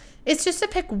well, is just to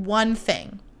pick one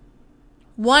thing.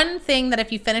 One thing that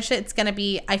if you finish it, it's going to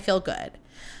be, I feel good.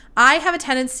 I have a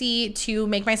tendency to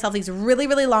make myself these really,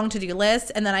 really long to-do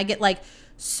lists, and then I get like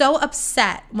so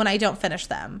upset when I don't finish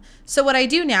them. So what I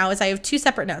do now is I have two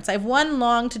separate notes. I have one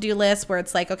long to-do list where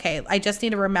it's like, okay, I just need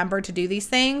to remember to do these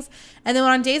things. And then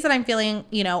on days that I'm feeling,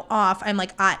 off, I'm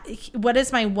like, what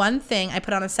is my one thing? I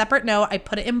put on a separate note. I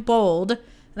put it in bold. And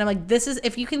I'm like,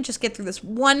 if you can just get through this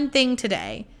one thing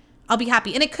today, I'll be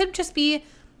happy. And it could just be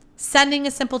sending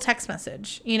a simple text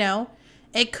message,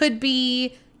 It could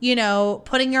be,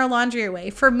 putting your laundry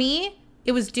away. For me,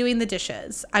 it was doing the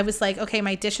dishes. I was like, okay,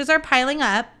 my dishes are piling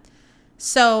up.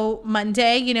 So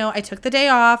Monday, I took the day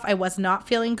off. I was not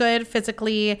feeling good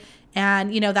physically.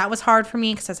 And, that was hard for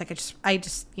me because I was like, I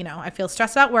feel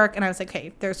stressed about work. And I was like,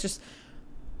 okay,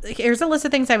 here's a list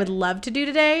of things I would love to do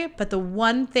today. But the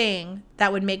one thing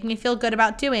that would make me feel good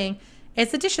about doing is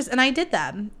the dishes. And I did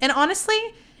them. And honestly,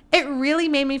 it really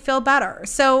made me feel better.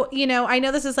 So, I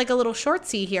know this is like a little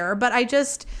shortsy here, but I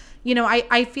just,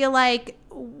 I feel like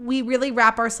we really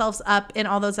wrap ourselves up in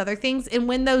all those other things. And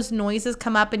when those noises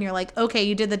come up and you're like, okay,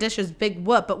 you did the dishes, big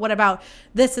whoop, but what about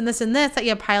this and this and this that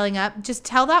you're piling up? Just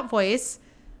tell that voice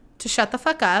to shut the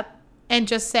fuck up and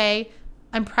just say,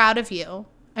 I'm proud of you.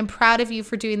 I'm proud of you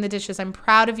for doing the dishes. I'm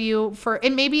proud of you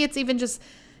and maybe it's even just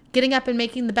getting up and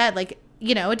making the bed. Like,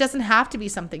 it doesn't have to be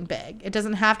something big. It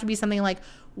doesn't have to be something like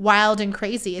wild and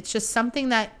crazy. It's just something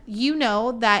that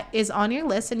that is on your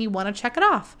list and you want to check it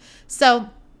off. So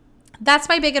that's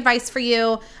my big advice for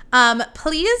you.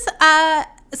 Please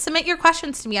submit your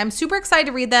questions to me. I'm super excited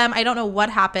to read them. I don't know what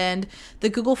happened. The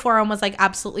Google forum was like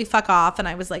absolutely fuck off. And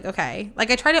I was like, okay.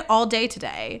 Like I tried it all day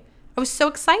today. I was so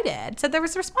excited. Said there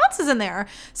was responses in there.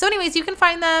 So anyways, you can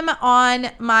find them on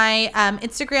my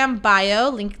Instagram bio,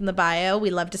 link in the bio. We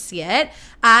love to see it.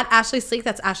 At Ashlee Sleek.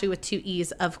 That's Ashley with 2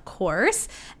 E's, of course.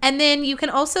 And then you can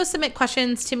also submit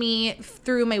questions to me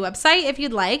through my website if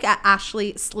you'd like at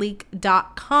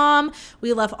ashleesleek.com.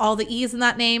 We love all the E's in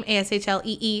that name.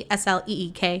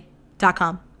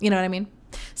 ASHLEESLEEK.com. You know what I mean?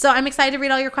 So I'm excited to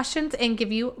read all your questions and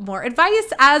give you more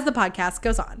advice as the podcast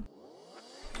goes on.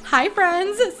 Hi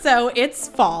friends, so it's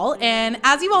fall, and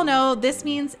as you all know, this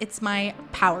means it's my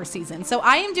power season. So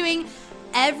I am doing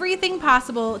everything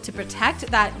possible to protect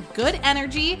that good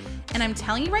energy, and I'm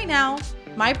telling you right now,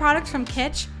 my products from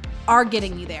Kitsch are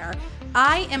getting me there.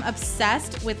 I am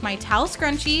obsessed with my towel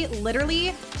scrunchie.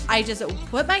 Literally, I just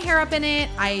put my hair up in it,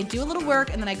 I do a little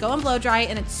work, and then I go and blow dry,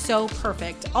 and it's so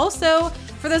perfect. Also,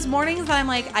 for those mornings that I'm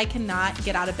like, I cannot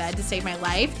get out of bed to save my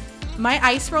life, my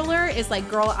ice roller is like,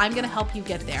 girl, I'm going to help you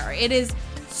get there. It is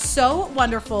so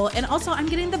wonderful. And also I'm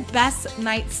getting the best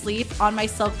night's sleep on my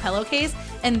silk pillowcase,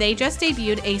 and they just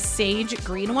debuted a sage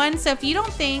green one. So if you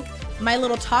don't think my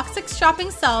little toxic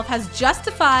shopping self has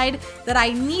justified that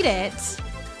I need it,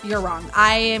 you're wrong.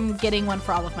 I am getting one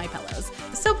for all of my pillows.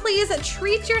 So please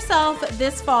treat yourself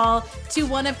this fall to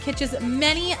one of Kitsch's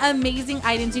many amazing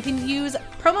items. You can use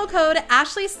promo code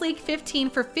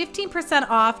AshleeSleek15 for 15%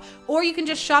 off, or you can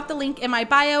just shop the link in my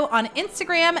bio on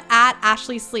Instagram at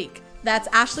Ashlee Sleek. That's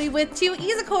Ashley with 2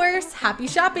 E's, of course. Happy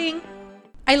shopping.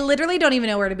 I literally don't even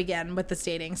know where to begin with this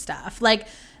dating stuff. Like,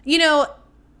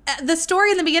 the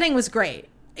story in the beginning was great.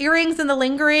 Earrings and the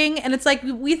lingering, and it's like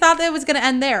we thought that it was going to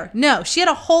end there. No, she had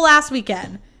a whole ass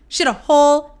weekend.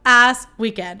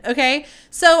 Okay?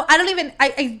 So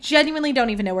I genuinely don't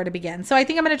even know where to begin. So I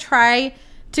think I'm going to try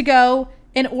to go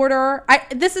in order.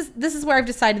 This is where I've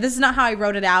decided. This is not how I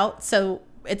wrote it out, so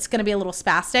it's going to be a little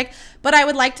spastic, but I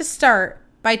would like to start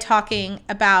by talking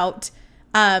about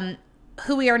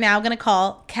who we are now going to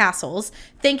call Castles.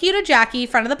 Thank you to Jackie,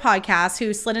 friend of the podcast,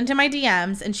 who slid into my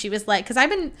DMs, and she was like, because I've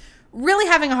been really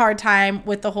having a hard time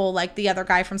with the whole, like, the other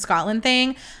guy from Scotland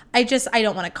thing. I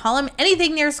don't want to call him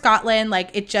anything near Scotland. Like,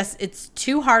 it's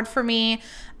too hard for me.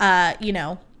 I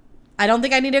don't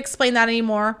think I need to explain that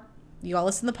anymore. You all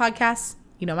listen to the podcast.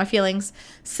 You know my feelings.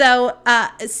 So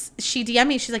she DM'd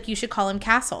me. She's like, you should call him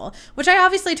Castle, which I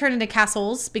obviously turned into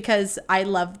Castles because I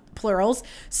love plurals.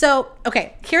 So,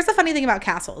 okay, here's the funny thing about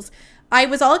Castles. I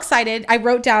was all excited.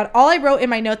 All I wrote in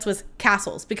my notes was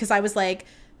Castles because I was like,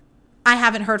 I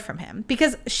haven't heard from him,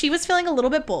 because she was feeling a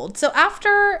little bit bold. So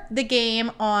after the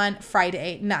game on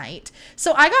Friday night,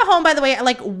 so I got home, by the way, at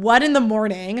like 1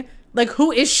 a.m. Like,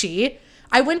 who is she?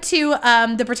 I went to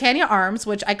the Britannia Arms,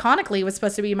 which iconically was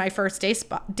supposed to be my first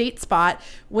date spot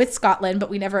with Scotland, but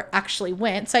we never actually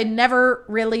went. So I'd never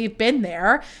really been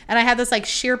there. And I had this like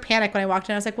sheer panic when I walked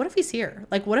in. I was like, what if he's here?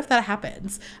 Like, what if that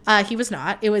happens? He was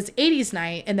not. It was 80s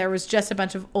night and there was just a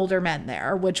bunch of older men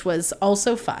there, which was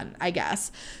also fun, I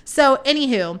guess. So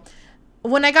anywho,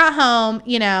 when I got home,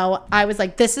 you know, I was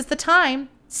like, this is the time.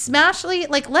 Smashly,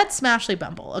 like, let Smashly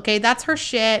Bumble, okay? That's her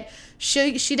shit.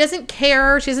 She doesn't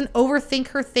care. She doesn't overthink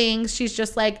her things. She's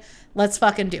just like, let's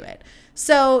fucking do it.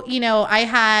 So, you know, I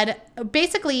had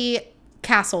basically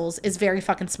Castles is very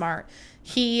fucking smart.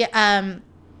 He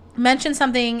mentioned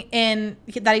something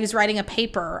that he was writing a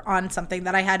paper on something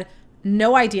that I had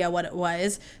no idea what it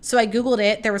was. So I Googled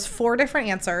it. There was 4 different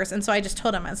answers. And so I just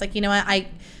told him, I was like, you know what? I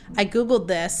Googled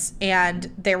this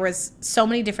and there was so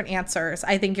many different answers.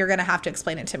 I think you're going to have to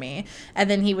explain it to me. And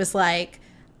then he was like,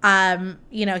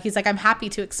 you know, he's like, I'm happy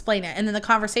to explain it. And then the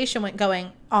conversation went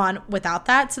going on without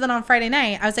that. So then on Friday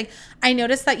night, I was like, I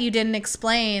noticed that you didn't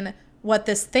explain what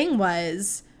this thing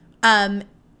was.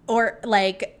 Or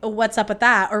like, what's up with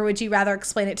that? Or would you rather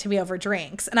explain it to me over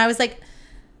drinks? And I was like,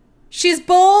 she's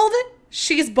bold.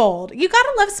 She's bold. You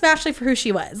gotta love Smashly for who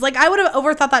she was. Like, I would have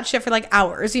overthought that shit for like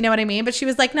hours. You know what I mean? But she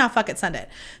was like, no, fuck it, send it.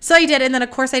 So I did. And then,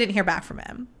 of course, I didn't hear back from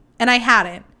him. And I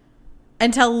hadn't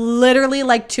until literally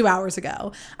like 2 hours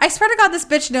ago. I swear to God, this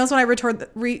bitch knows when I record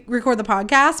the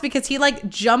podcast because he like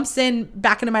jumps in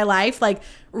back into my life like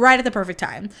right at the perfect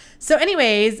time. So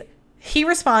anyways, he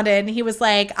responded. He was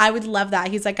like, I would love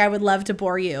that. He's like, I would love to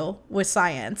bore you with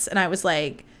science. And I was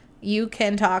like, you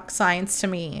can talk science to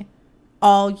me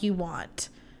all you want.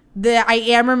 I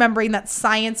am remembering that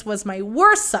science was my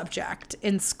worst subject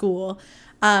in school.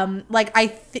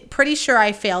 Like pretty sure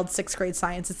I failed 6th grade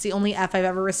science. It's the only F I've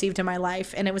ever received in my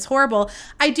life. And it was horrible.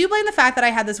 I do blame the fact that I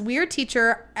had this weird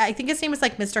teacher. I think his name was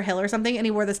like Mr. Hill or something. And he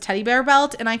wore this teddy bear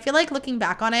belt. And I feel like looking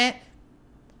back on it,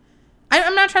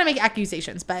 I'm not trying to make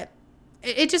accusations, but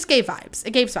it just gave vibes.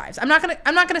 It gave vibes. I'm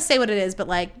not gonna say what it is, but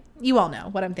like, you all know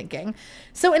what I'm thinking.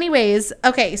 So anyways,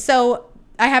 okay, so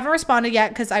I haven't responded yet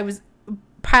because I was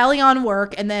piling on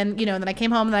work, and then, you know, and then I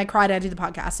came home and then I cried and I did the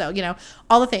podcast. So, you know,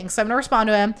 all the things. So I'm gonna respond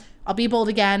to him. I'll be bold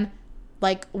again.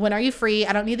 Like, when are you free?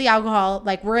 I don't need the alcohol.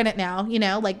 Like, we're in it now, you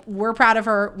know, like, we're proud of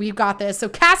her. We've got this. So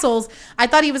Castles, I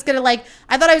thought I was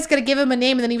gonna give him a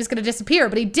name and then he was gonna disappear,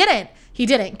 but he didn't.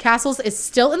 Castles is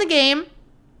still in the game.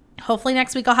 Hopefully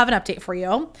next week I'll have an update for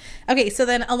you. Okay, so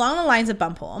then along the lines of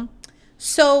Bumble.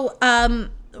 So,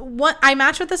 I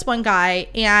matched with this one guy,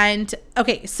 and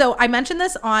okay, so I mentioned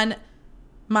this on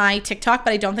my TikTok,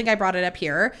 but I don't think I brought it up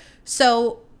here.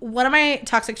 So one of my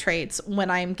toxic traits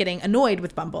when I'm getting annoyed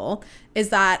with Bumble is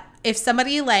that if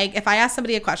I ask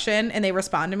somebody a question and they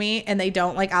respond to me and they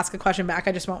don't like ask a question back,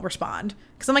 I just won't respond.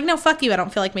 Because I'm like, no, fuck you. I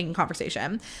don't feel like making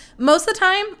conversation. Most of the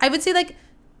time, I would say like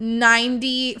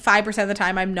 95% of the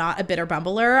time, I'm not a bitter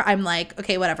Bumbler. I'm like,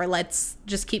 okay, whatever. Let's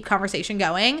just keep conversation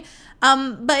going.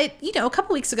 But you know, a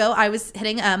couple weeks ago, I was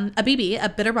hitting a BB, a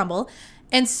bitter Bumble.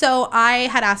 And so I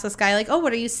had asked this guy like, oh,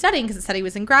 what are you studying? Because it said he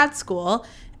was in grad school.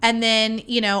 And then,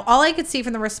 you know, all I could see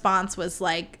from the response was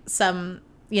like some,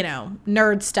 you know,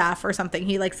 nerd stuff or something.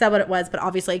 He like said what it was, but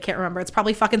obviously I can't remember. It's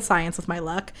probably fucking science with my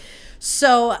luck.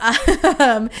 So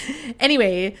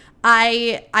anyway,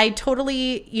 I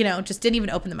totally, you know, just didn't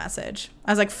even open the message.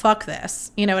 I was like, fuck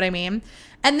this. You know what I mean?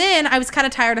 And then I was kind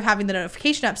of tired of having the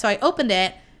notification up. So I opened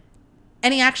it.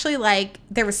 And he actually, like,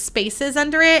 there was spaces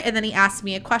under it. And then he asked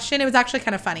me a question. It was actually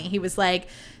kind of funny. He was like,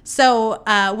 so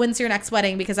when's your next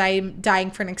wedding? Because I'm dying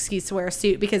for an excuse to wear a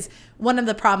suit. Because one of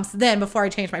the problems then, before I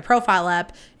changed my profile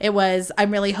up, it was,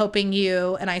 I'm really hoping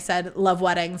you, and I said, love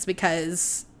weddings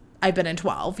because I've been in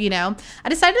 12, you know? I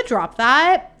decided to drop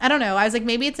that. I don't know. I was like,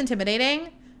 maybe it's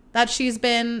intimidating that she's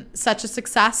been such a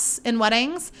success in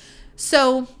weddings.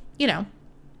 So, you know.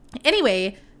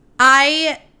 Anyway,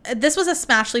 this was a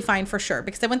Smashly find for sure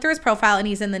because I went through his profile and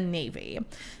he's in the Navy.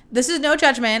 This is no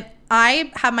judgment.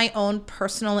 I have my own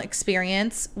personal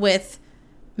experience with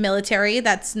military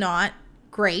that's not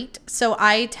great. So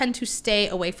I tend to stay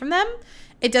away from them.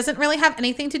 It doesn't really have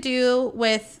anything to do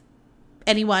with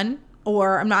anyone,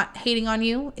 or I'm not hating on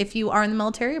you if you are in the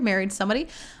military or married to somebody.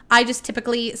 I just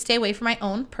typically stay away for my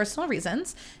own personal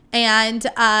reasons. And,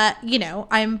 you know,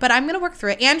 I'm going to work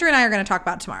through it. Andrew and I are going to talk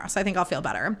about it tomorrow. So I think I'll feel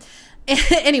better.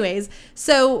 Anyways,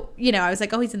 so, you know, I was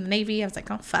like, oh, he's in the Navy. I was like,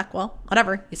 oh, fuck, well,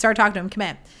 whatever. You started talking to him,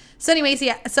 commit. So anyways,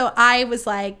 yeah, so I was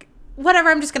like, whatever,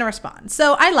 I'm just going to respond.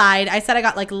 So I lied. I said I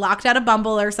got like locked out of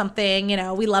Bumble or something. You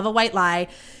know, we love a white lie.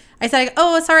 I said,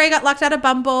 oh, sorry, I got locked out of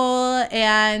Bumble.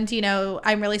 And, you know,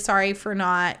 I'm really sorry for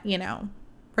not, you know,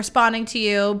 responding to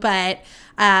you, but,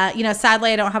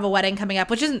 sadly I don't have a wedding coming up,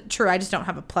 which isn't true. I just don't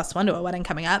have a +1 to a wedding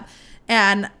coming up.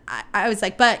 And I was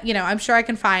like, but, I'm sure I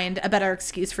can find a better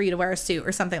excuse for you to wear a suit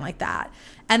or something like that.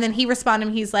 And then he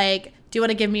responded, he's like, do you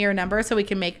want to give me your number so we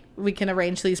can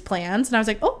arrange these plans? And I was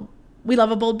like, oh, we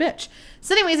love a bold bitch.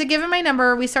 So anyways, I give him my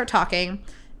number. We start talking.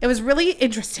 It was really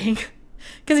interesting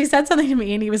because he said something to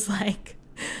me and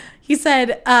he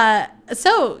said,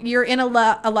 so you're in a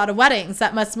lot of weddings.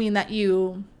 That must mean that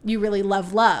you really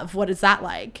love love. What is that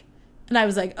like? And I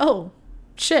was like, oh,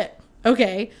 shit.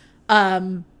 Okay.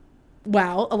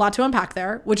 Wow, a lot to unpack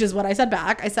there, which is what I said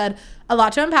back. I said, a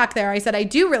lot to unpack there. I said, I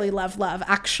do really love love,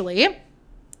 actually.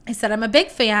 I said, I'm a big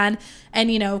fan.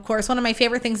 And, of course, one of my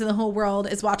favorite things in the whole world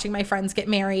is watching my friends get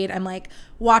married. I'm like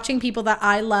watching people that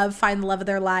I love find the love of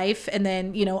their life. And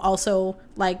then, also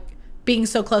like being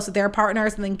so close with their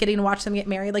partners and then getting to watch them get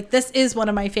married. Like, this is one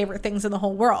of my favorite things in the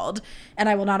whole world. And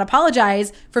I will not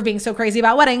apologize for being so crazy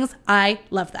about weddings. I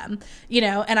love them,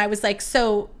 and I was like,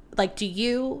 so like, do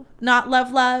you not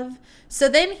love love? So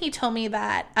then he told me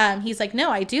that he's like, no,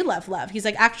 I do love love. He's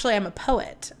like, actually, I'm a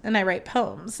poet and I write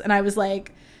poems. And I was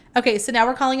like, okay, so now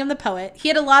we're calling him the poet. He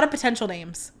had a lot of potential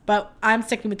names, but I'm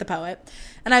sticking with the poet.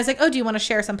 And I was like, oh, do you want to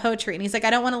share some poetry? And he's like, I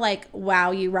don't want to like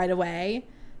wow you right away.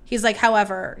 He's like,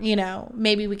 however,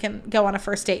 maybe we can go on a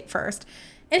first date first.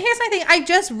 And here's my thing. I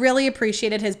just really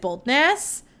appreciated his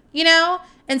boldness,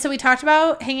 And so we talked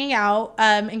about hanging out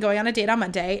and going on a date on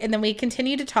Monday. And then we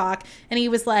continued to talk. And he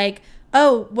was like,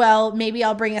 oh, well, maybe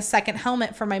I'll bring a second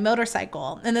helmet for my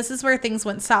motorcycle. And this is where things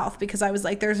went south because I was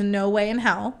like, there's no way in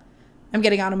hell I'm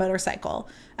getting on a motorcycle.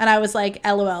 And I was like,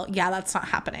 LOL, yeah, that's not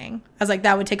happening. I was like,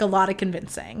 that would take a lot of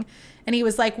convincing. And he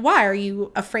was like, why? Are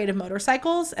you afraid of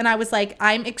motorcycles? And I was like,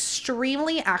 I'm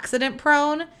extremely accident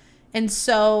prone. And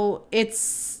so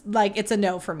it's like, it's a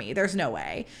no for me. There's no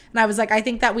way. And I was like, I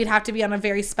think that we'd have to be on a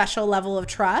very special level of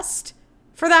trust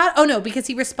for that. Oh, no, because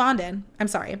he responded. I'm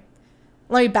sorry.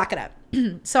 Let me back it up.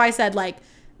 So I said like,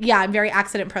 yeah, I'm very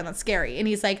accident prone. That's scary. And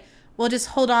he's like, well, just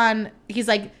hold on. He's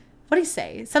like, what did he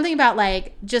say? Something about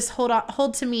like, just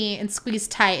hold to me and squeeze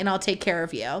tight and I'll take care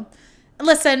of you.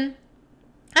 Listen,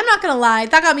 I'm not going to lie.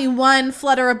 That got me one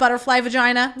flutter of butterfly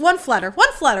vagina. One flutter.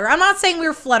 I'm not saying we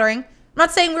were fluttering. I'm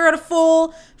not saying we were at a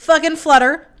full fucking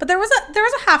flutter, but there was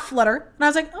a half flutter. And I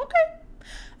was like,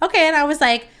 okay. And I was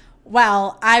like,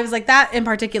 well, that in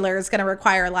particular is going to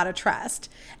require a lot of trust.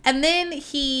 And then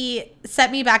he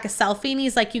sent me back a selfie and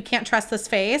he's like, you can't trust this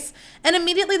face. And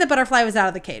immediately the butterfly was out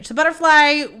of the cage. The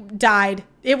butterfly died.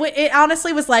 It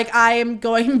honestly was like, I am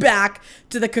going back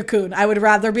to the cocoon. I would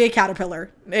rather be a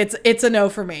caterpillar. It's a no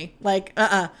for me. Like,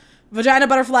 Vagina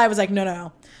butterfly was like,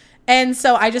 no. And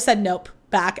so I just said nope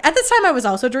back. At this time I was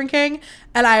also drinking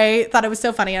and I thought it was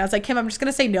so funny. And I was like, Kim, I'm just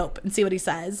going to say nope and see what he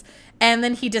says. And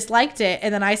then he disliked it.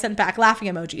 And then I sent back laughing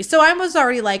emoji. So I was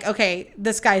already like, okay,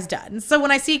 this guy's done. So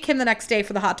when I see Kim the next day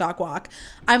for the hot dog walk,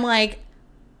 I'm like,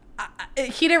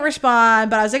 he didn't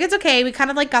respond, but I was like, it's okay. We kind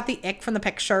of like got the ick from the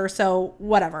picture. So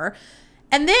whatever.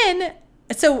 And then,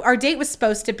 so our date was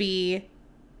supposed to be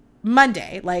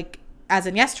Monday, like as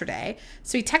in yesterday.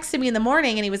 So he texted me in the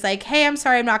morning and he was like, hey, I'm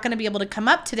sorry, I'm not going to be able to come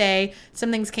up today.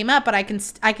 Some things came up, but I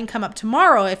can come up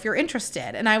tomorrow if you're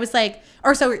interested. And I was like,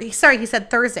 he said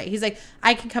Thursday. He's like,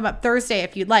 I can come up Thursday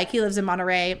if you'd like. He lives in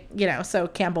Monterey, so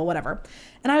Campbell, whatever.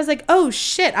 And I was like, oh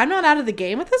shit, I'm not out of the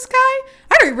game with this guy.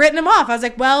 I already written him off. I was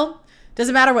like, well,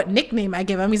 doesn't matter what nickname I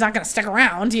give him. He's not going to stick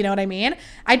around. You know what I mean?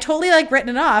 I totally written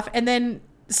it off. And then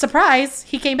surprise,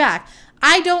 he came back.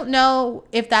 I don't know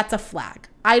if that's a flag.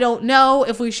 I don't know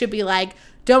if we should be like,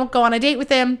 don't go on a date with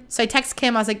him. So I text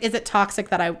Kim. I was like, is it toxic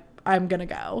that I'm going to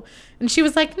go? And she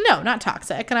was like, no, not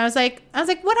toxic. And I was like,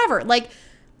 whatever. Like,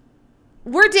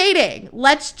 we're dating.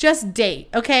 Let's just date.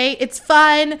 Okay. It's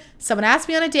fun. Someone asked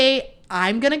me on a date.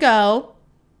 I'm going to go.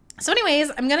 So anyways,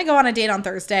 I'm going to go on a date on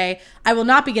Thursday. I will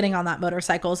not be getting on that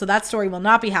motorcycle. So that story will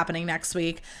not be happening next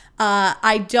week.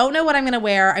 I don't know what I'm going to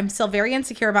wear. I'm still very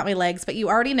insecure about my legs, but you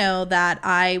already know that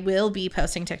I will be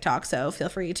posting TikTok. So feel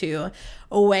free to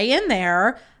weigh in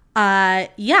there.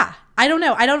 Yeah, I don't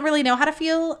know. I don't really know how to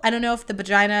feel. I don't know if the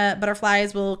vagina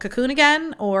butterflies will cocoon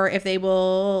again or if they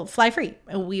will fly free.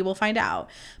 We will find out.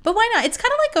 But why not? It's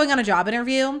kind of like going on a job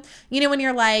interview. When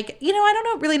you're like, I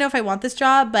don't really know if I want this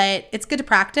job, but it's good to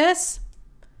practice.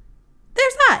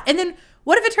 There's that. And then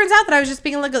what if it turns out that I was just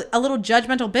being like a little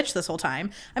judgmental bitch this whole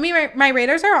time? I mean, my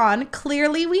radars are on.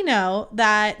 Clearly, we know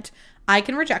that I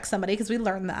can reject somebody because we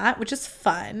learned that, which is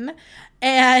fun.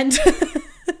 And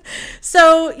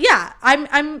so yeah, I'm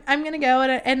gonna go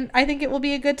and I think it will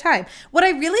be a good time. What I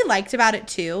really liked about it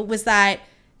too was that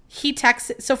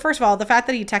So first of all, the fact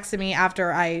that he texted me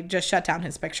after I just shut down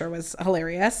his picture was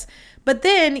hilarious. But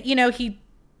then, he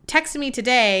texted me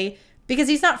today because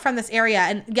he's not from this area.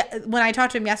 And when I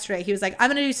talked to him yesterday, he was like, I'm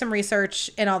going to do some research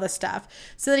and all this stuff.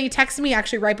 So then he texted me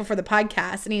actually right before the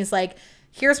podcast, and he's like,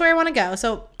 here's where I want to go.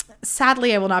 So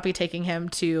sadly, I will not be taking him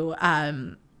to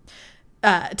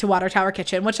Water Tower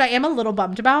Kitchen, which I am a little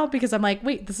bummed about because I'm like,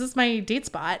 wait, this is my date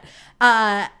spot.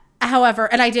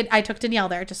 However, and I took Danielle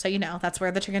there, just so you know. That's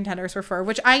where the chicken tenders were for,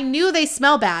 which I knew they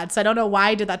smell bad, so I don't know why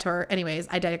I did that to her. Anyways,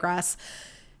 I digress.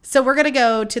 So we're going to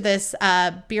go to this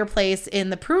beer place in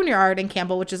the Prune Yard in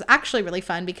Campbell, which is actually really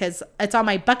fun because it's on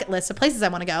my bucket list of places I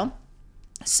want to go.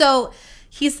 So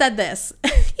he said this.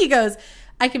 He goes,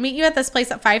 I can meet you at this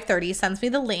place at 5:30, sends me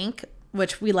the link,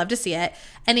 which we love to see it.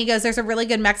 And he goes, there's a really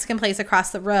good Mexican place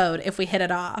across the road if we hit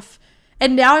it off.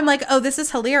 And now I'm like, oh, this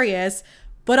is hilarious.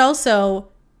 But also,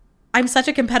 I'm such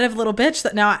a competitive little bitch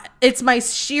that now it's my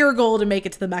sheer goal to make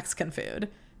it to the Mexican food.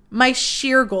 My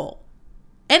sheer goal.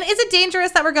 And is it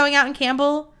dangerous that we're going out in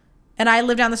Campbell and I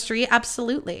live down the street?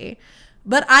 Absolutely.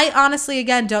 But I honestly,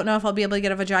 again, don't know if I'll be able to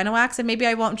get a vagina wax, and maybe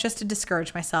I won't, just to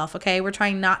discourage myself, okay? We're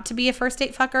trying not to be a first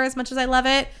date fucker as much as I love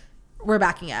it. We're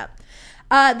backing up.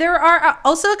 There are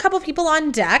also a couple people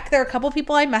on deck. There are a couple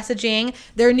people I'm messaging.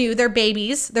 They're new. They're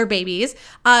babies. There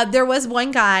was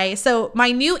one guy. So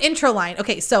my new intro line.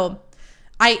 Okay, so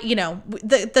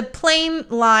the plane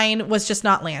line was just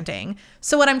not landing.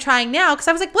 So what I'm trying now, because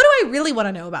I was like, what do I really want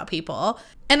to know about people?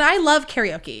 And I love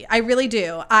karaoke. I really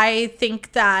do. I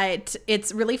think that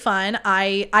it's really fun.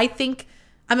 I think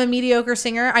I'm a mediocre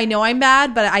singer. I know I'm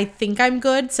bad, but I think I'm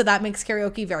good. So that makes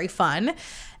karaoke very fun.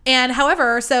 And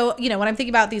however, so, when I'm thinking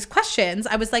about these questions,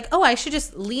 I was like, oh, I should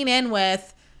just lean in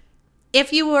with,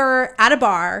 if you were at a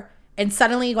bar and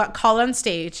suddenly you got called on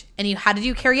stage and you had to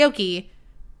do karaoke,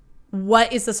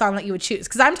 what is the song that you would choose?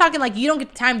 Because I'm talking like you don't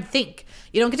get time to think.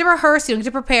 You don't get to rehearse. You don't get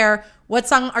to prepare. What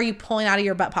song are you pulling out of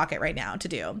your butt pocket right now to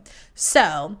do?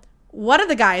 So one of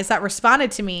the guys that responded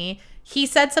to me, he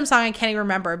said some song I can't even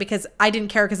remember because I didn't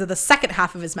care because of the second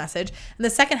half of his message. And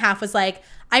the second half was like,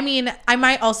 I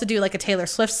might also do like a Taylor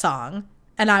Swift song.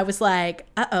 And I was like,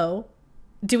 uh-oh,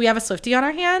 do we have a Swiftie on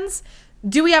our hands?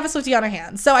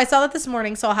 So I saw that this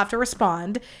morning, so I'll have to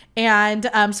respond. And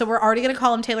so we're already going to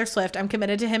call him Taylor Swift. I'm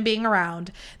committed to him being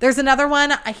around. There's another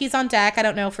one. He's on deck. I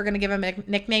don't know if we're going to give him a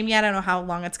nickname yet. I don't know how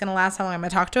long it's going to last, how long I'm going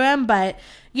to talk to him. But,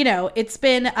 it's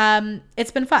been fun.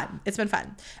 It's been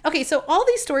fun. Okay, so all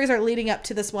these stories are leading up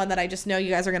to this one that I just know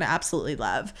you guys are going to absolutely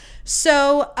love.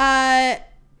 So,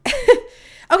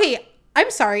 okay, I'm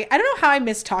sorry. I don't know how I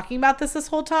missed talking about this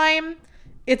whole time.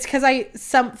 It's because I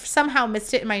somehow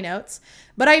missed it in my notes.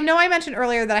 But I know I mentioned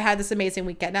earlier that I had this amazing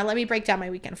weekend. Now let me break down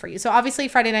my weekend for you. So obviously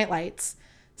Friday Night Lights.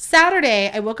 Saturday,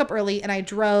 I woke up early and I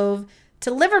drove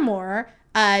to Livermore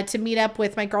to meet up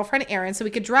with my girlfriend Erin so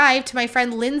we could drive to my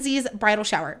friend Lindsay's bridal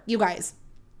shower. You guys,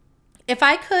 if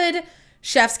I could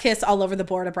chef's kiss all over the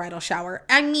board a bridal shower,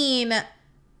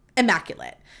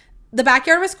 immaculate. The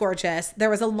backyard was gorgeous. There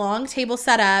was a long table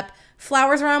set up.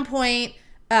 Flowers were on point.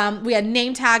 We had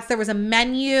name tags. There was a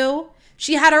menu.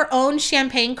 She had her own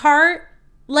champagne cart.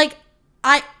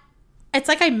 It's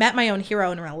like I met my own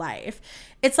hero in real life.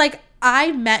 It's like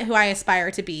I met who I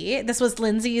aspire to be. This was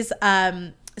Lindsay's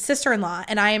sister-in-law,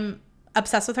 and I'm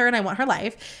obsessed with her and I want her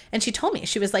life. And she told me,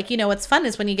 she was like, what's fun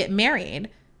is when you get married,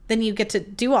 then you get to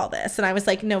do all this. And I was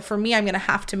like, no, for me, I'm going to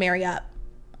have to marry up.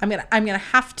 I'm going to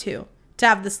have to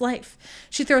have this life.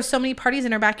 She throws so many parties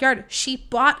in her backyard. She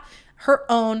bought her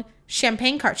own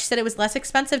champagne cart. She said it was less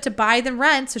expensive to buy than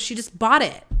rent, so she just bought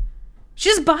it.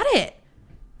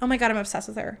 Oh my God, I'm obsessed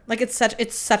with her. Like it's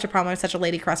such a problem. I have such a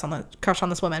lady crush on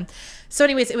this woman. So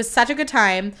anyways, it was such a good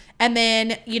time. And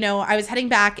then, I was heading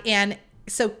back, and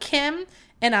so Kim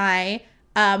and I,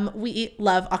 we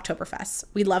love Oktoberfest.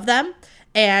 We love them.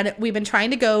 And we've been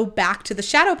trying to go back to the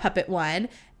Shadow Puppet one,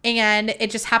 and it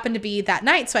just happened to be that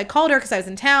night. So I called her because I was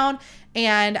in town,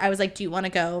 and I was like, do you want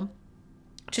to go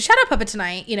to Shadow Puppet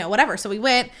tonight? Whatever. So we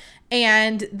went,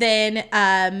 and then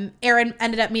Erin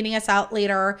ended up meeting us out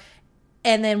later.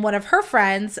 And then one of her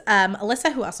friends,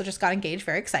 Alyssa, who also just got engaged,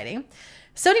 very exciting.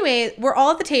 So anyway, we're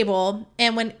all at the table.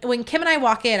 And when Kim and I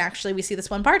walk in, actually, we see this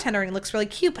one bartender and he looks really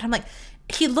cute. But I'm like,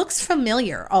 he looks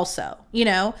familiar also.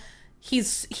 He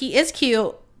is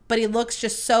cute, but he looks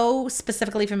just so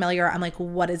specifically familiar. I'm like,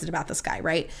 what is it about this guy,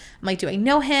 right? I'm like, do I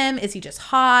know him? Is he just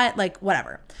hot? Like,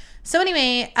 whatever. So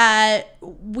anyway,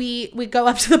 we go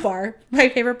up to the bar. My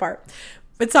favorite part.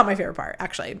 It's not my favorite part,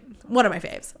 actually. One of my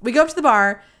faves. We go up to the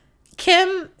bar.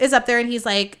 Kim is up there and he's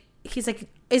like,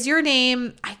 is your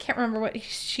name, I can't remember what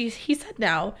he said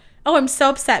now. Oh, I'm so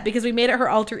upset because we made it her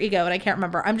alter ego and I can't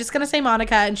remember. I'm just going to say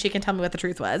Monica and she can tell me what the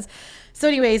truth was. So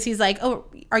anyways, he's like, oh,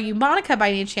 are you Monica by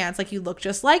any chance? Like, you look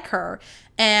just like her.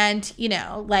 And, you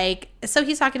know, like, so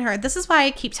he's talking to her. This is why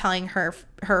I keep telling her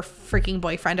freaking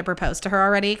boyfriend to propose to her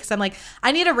already. Because I'm like,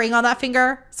 I need a ring on that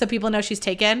finger so people know she's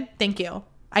taken. Thank you.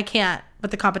 I can't with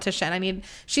the competition.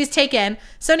 She's taken.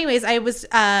 So anyways,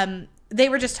 they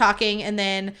were just talking, and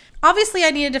then obviously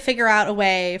I needed to figure out a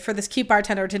way for this cute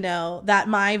bartender to know that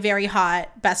my very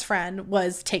hot best friend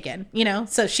was taken, you know,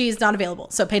 so she's not available.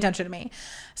 So pay attention to me.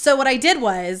 So what I did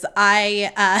was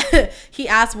he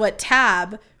asked what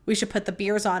tab we should put the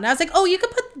beers on. And I was like, oh, you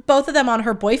could put both of them on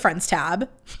her boyfriend's tab.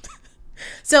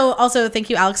 So also thank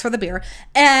you, Alex, for the beer.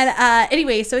 And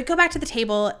anyway, so we go back to the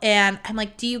table and I'm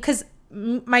like, because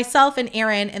myself and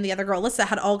Aaron and the other girl, Alyssa,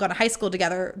 had all gone to high school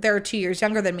together. They're 2 years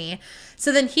younger than me.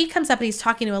 So then he comes up and he's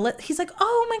talking to Alyssa. He's like,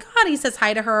 oh my God. He says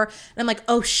hi to her. And I'm like,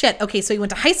 oh shit. Okay. So he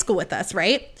went to high school with us,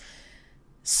 right?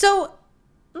 So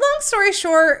long story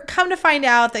short, come to find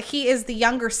out that he is the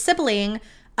younger sibling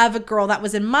of a girl that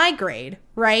was in my grade,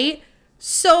 right?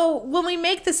 So when we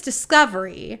make this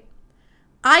discovery,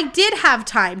 I did have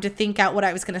time to think out what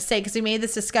I was going to say because we made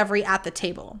this discovery at the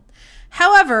table.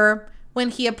 However, when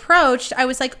he approached, I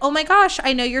was like, oh my gosh,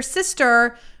 I know your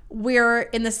sister. We're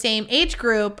in the same age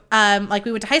group. Like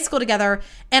we went to high school together,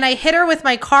 and I hit her with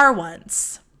my car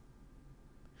once.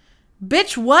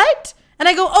 Bitch, what? And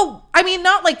I go, oh,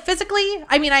 not like physically.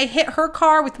 I hit her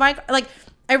car with my, like,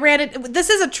 I ran it. This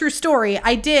is a true story.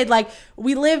 I did. Like,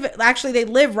 they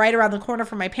live right around the corner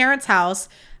from my parents' house.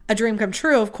 A dream come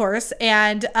true, of course.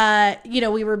 And,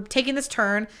 we were taking this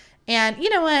turn. And you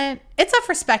know what? It's up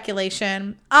for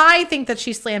speculation. I think that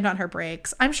she slammed on her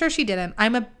brakes. I'm sure she didn't.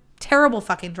 I'm a terrible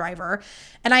fucking driver.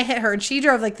 And I hit her, and she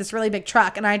drove like this really big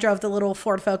truck, and I drove the little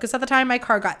Ford Focus at the time. My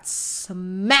car got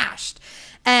smashed.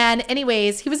 And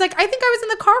anyways, he was like, I think I was in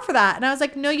the car for that. And I was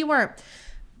like, no, you weren't.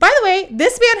 By the way,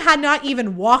 this man had not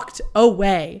even walked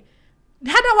away.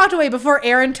 Had not walked away before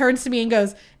Aaron turns to me and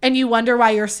goes, and you wonder why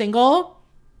you're single?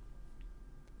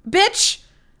 Bitch,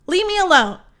 leave me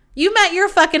alone. You met your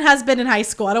fucking husband in high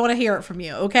school. I don't want to hear it from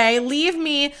you, okay? Leave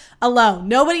me alone.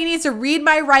 Nobody needs to read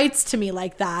my rights to me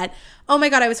like that. Oh my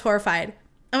God, I was horrified.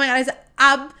 Oh my God, I was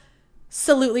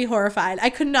absolutely horrified. I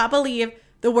could not believe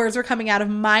the words were coming out of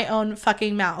my own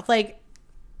fucking mouth. Like,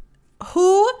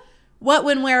 who, what,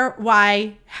 when, where,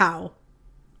 why, how?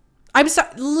 I'm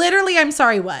sorry. Literally, I'm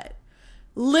sorry what?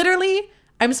 Literally,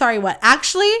 I'm sorry what?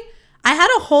 Actually, I had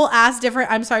a whole ass different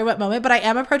I'm sorry what moment, but I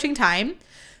am approaching time.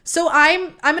 So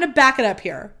I'm going to back it up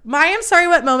here. My I'm sorry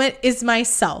what moment is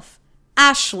myself.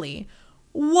 Ashley,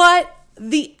 what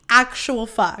the actual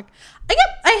fuck? I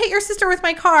hit your sister with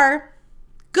my car.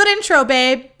 Good intro,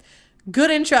 babe.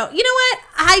 Good intro. You know what?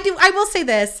 I will say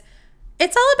this.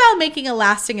 It's all about making a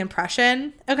lasting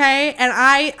impression, okay? And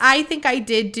I think I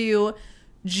did do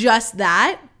just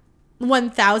that.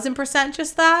 1000%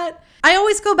 just that. I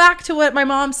always go back to what my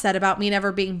mom said about me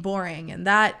never being boring, and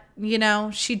that,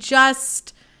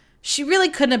 she really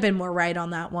couldn't have been more right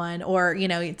on that one. Or,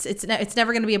 it's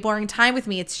never going to be a boring time with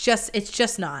me. It's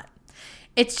just not.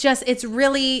 It's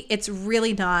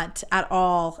really not at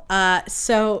all.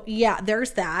 So yeah,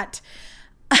 there's that.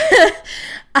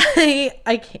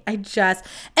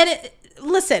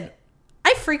 Listen,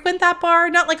 I frequent that bar,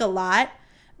 not like a lot,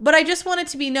 but I just want it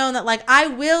to be known that like, I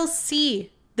will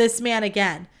see this man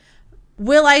again.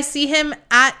 Will I see him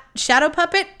at Shadow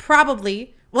Puppet?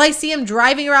 Probably. Will I see him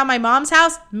driving around my mom's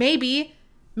house? Maybe.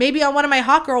 Maybe on one of my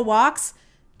hot girl walks.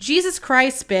 Jesus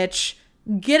Christ, bitch.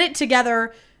 Get it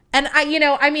together. And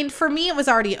for me, it was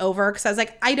already over because I was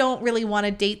like, I don't really want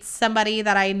to date somebody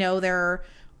that I know their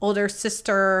older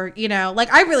sister,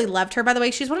 like I really loved her, by the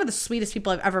way. She's one of the sweetest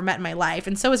people I've ever met in my life.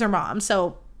 And so is her mom.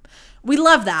 So we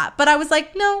love that. But I was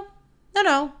like, no.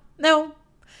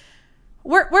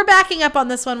 We're backing up on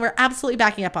this one. We're absolutely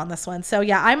backing up on this one. So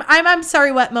yeah, I'm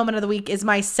sorry what moment of the week is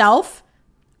myself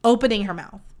opening her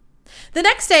mouth. The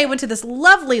next day I went to this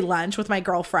lovely lunch with my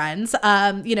girlfriends,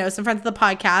 some friends of the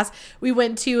podcast. We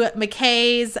went to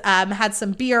McKay's, had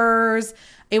some beers.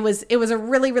 It was a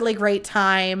really, really great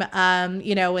time,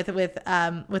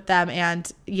 with them.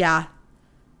 And yeah,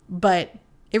 but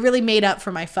it really made up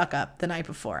for my fuck up the night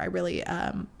before. I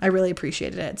really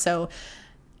appreciated it. So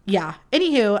yeah.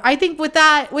 Anywho, I think with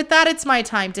that, it's my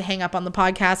time to hang up on the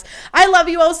podcast. I love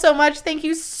you all so much. Thank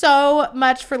you so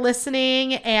much for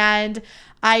listening. And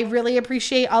I really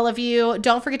appreciate all of you.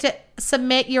 Don't forget to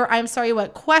submit your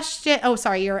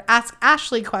your Ask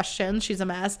Ashlee questions. She's a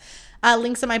mess.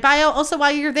 Links in my bio. Also,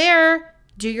 while you're there,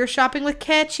 Do your shopping with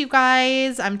Kitsch, you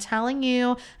guys. I'm telling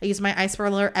you, I use my ice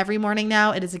roller every morning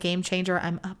now. It is a game changer.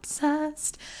 I'm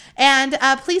obsessed. And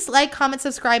please like, comment,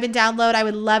 subscribe, and download. I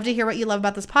would love to hear what you love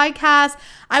about this podcast.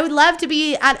 I would love to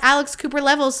be at Alex Cooper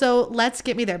level, so let's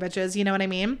get me there, bitches. You know what I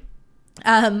mean?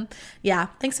 Yeah.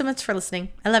 Thanks so much for listening.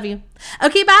 I love you.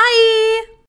 Okay, bye.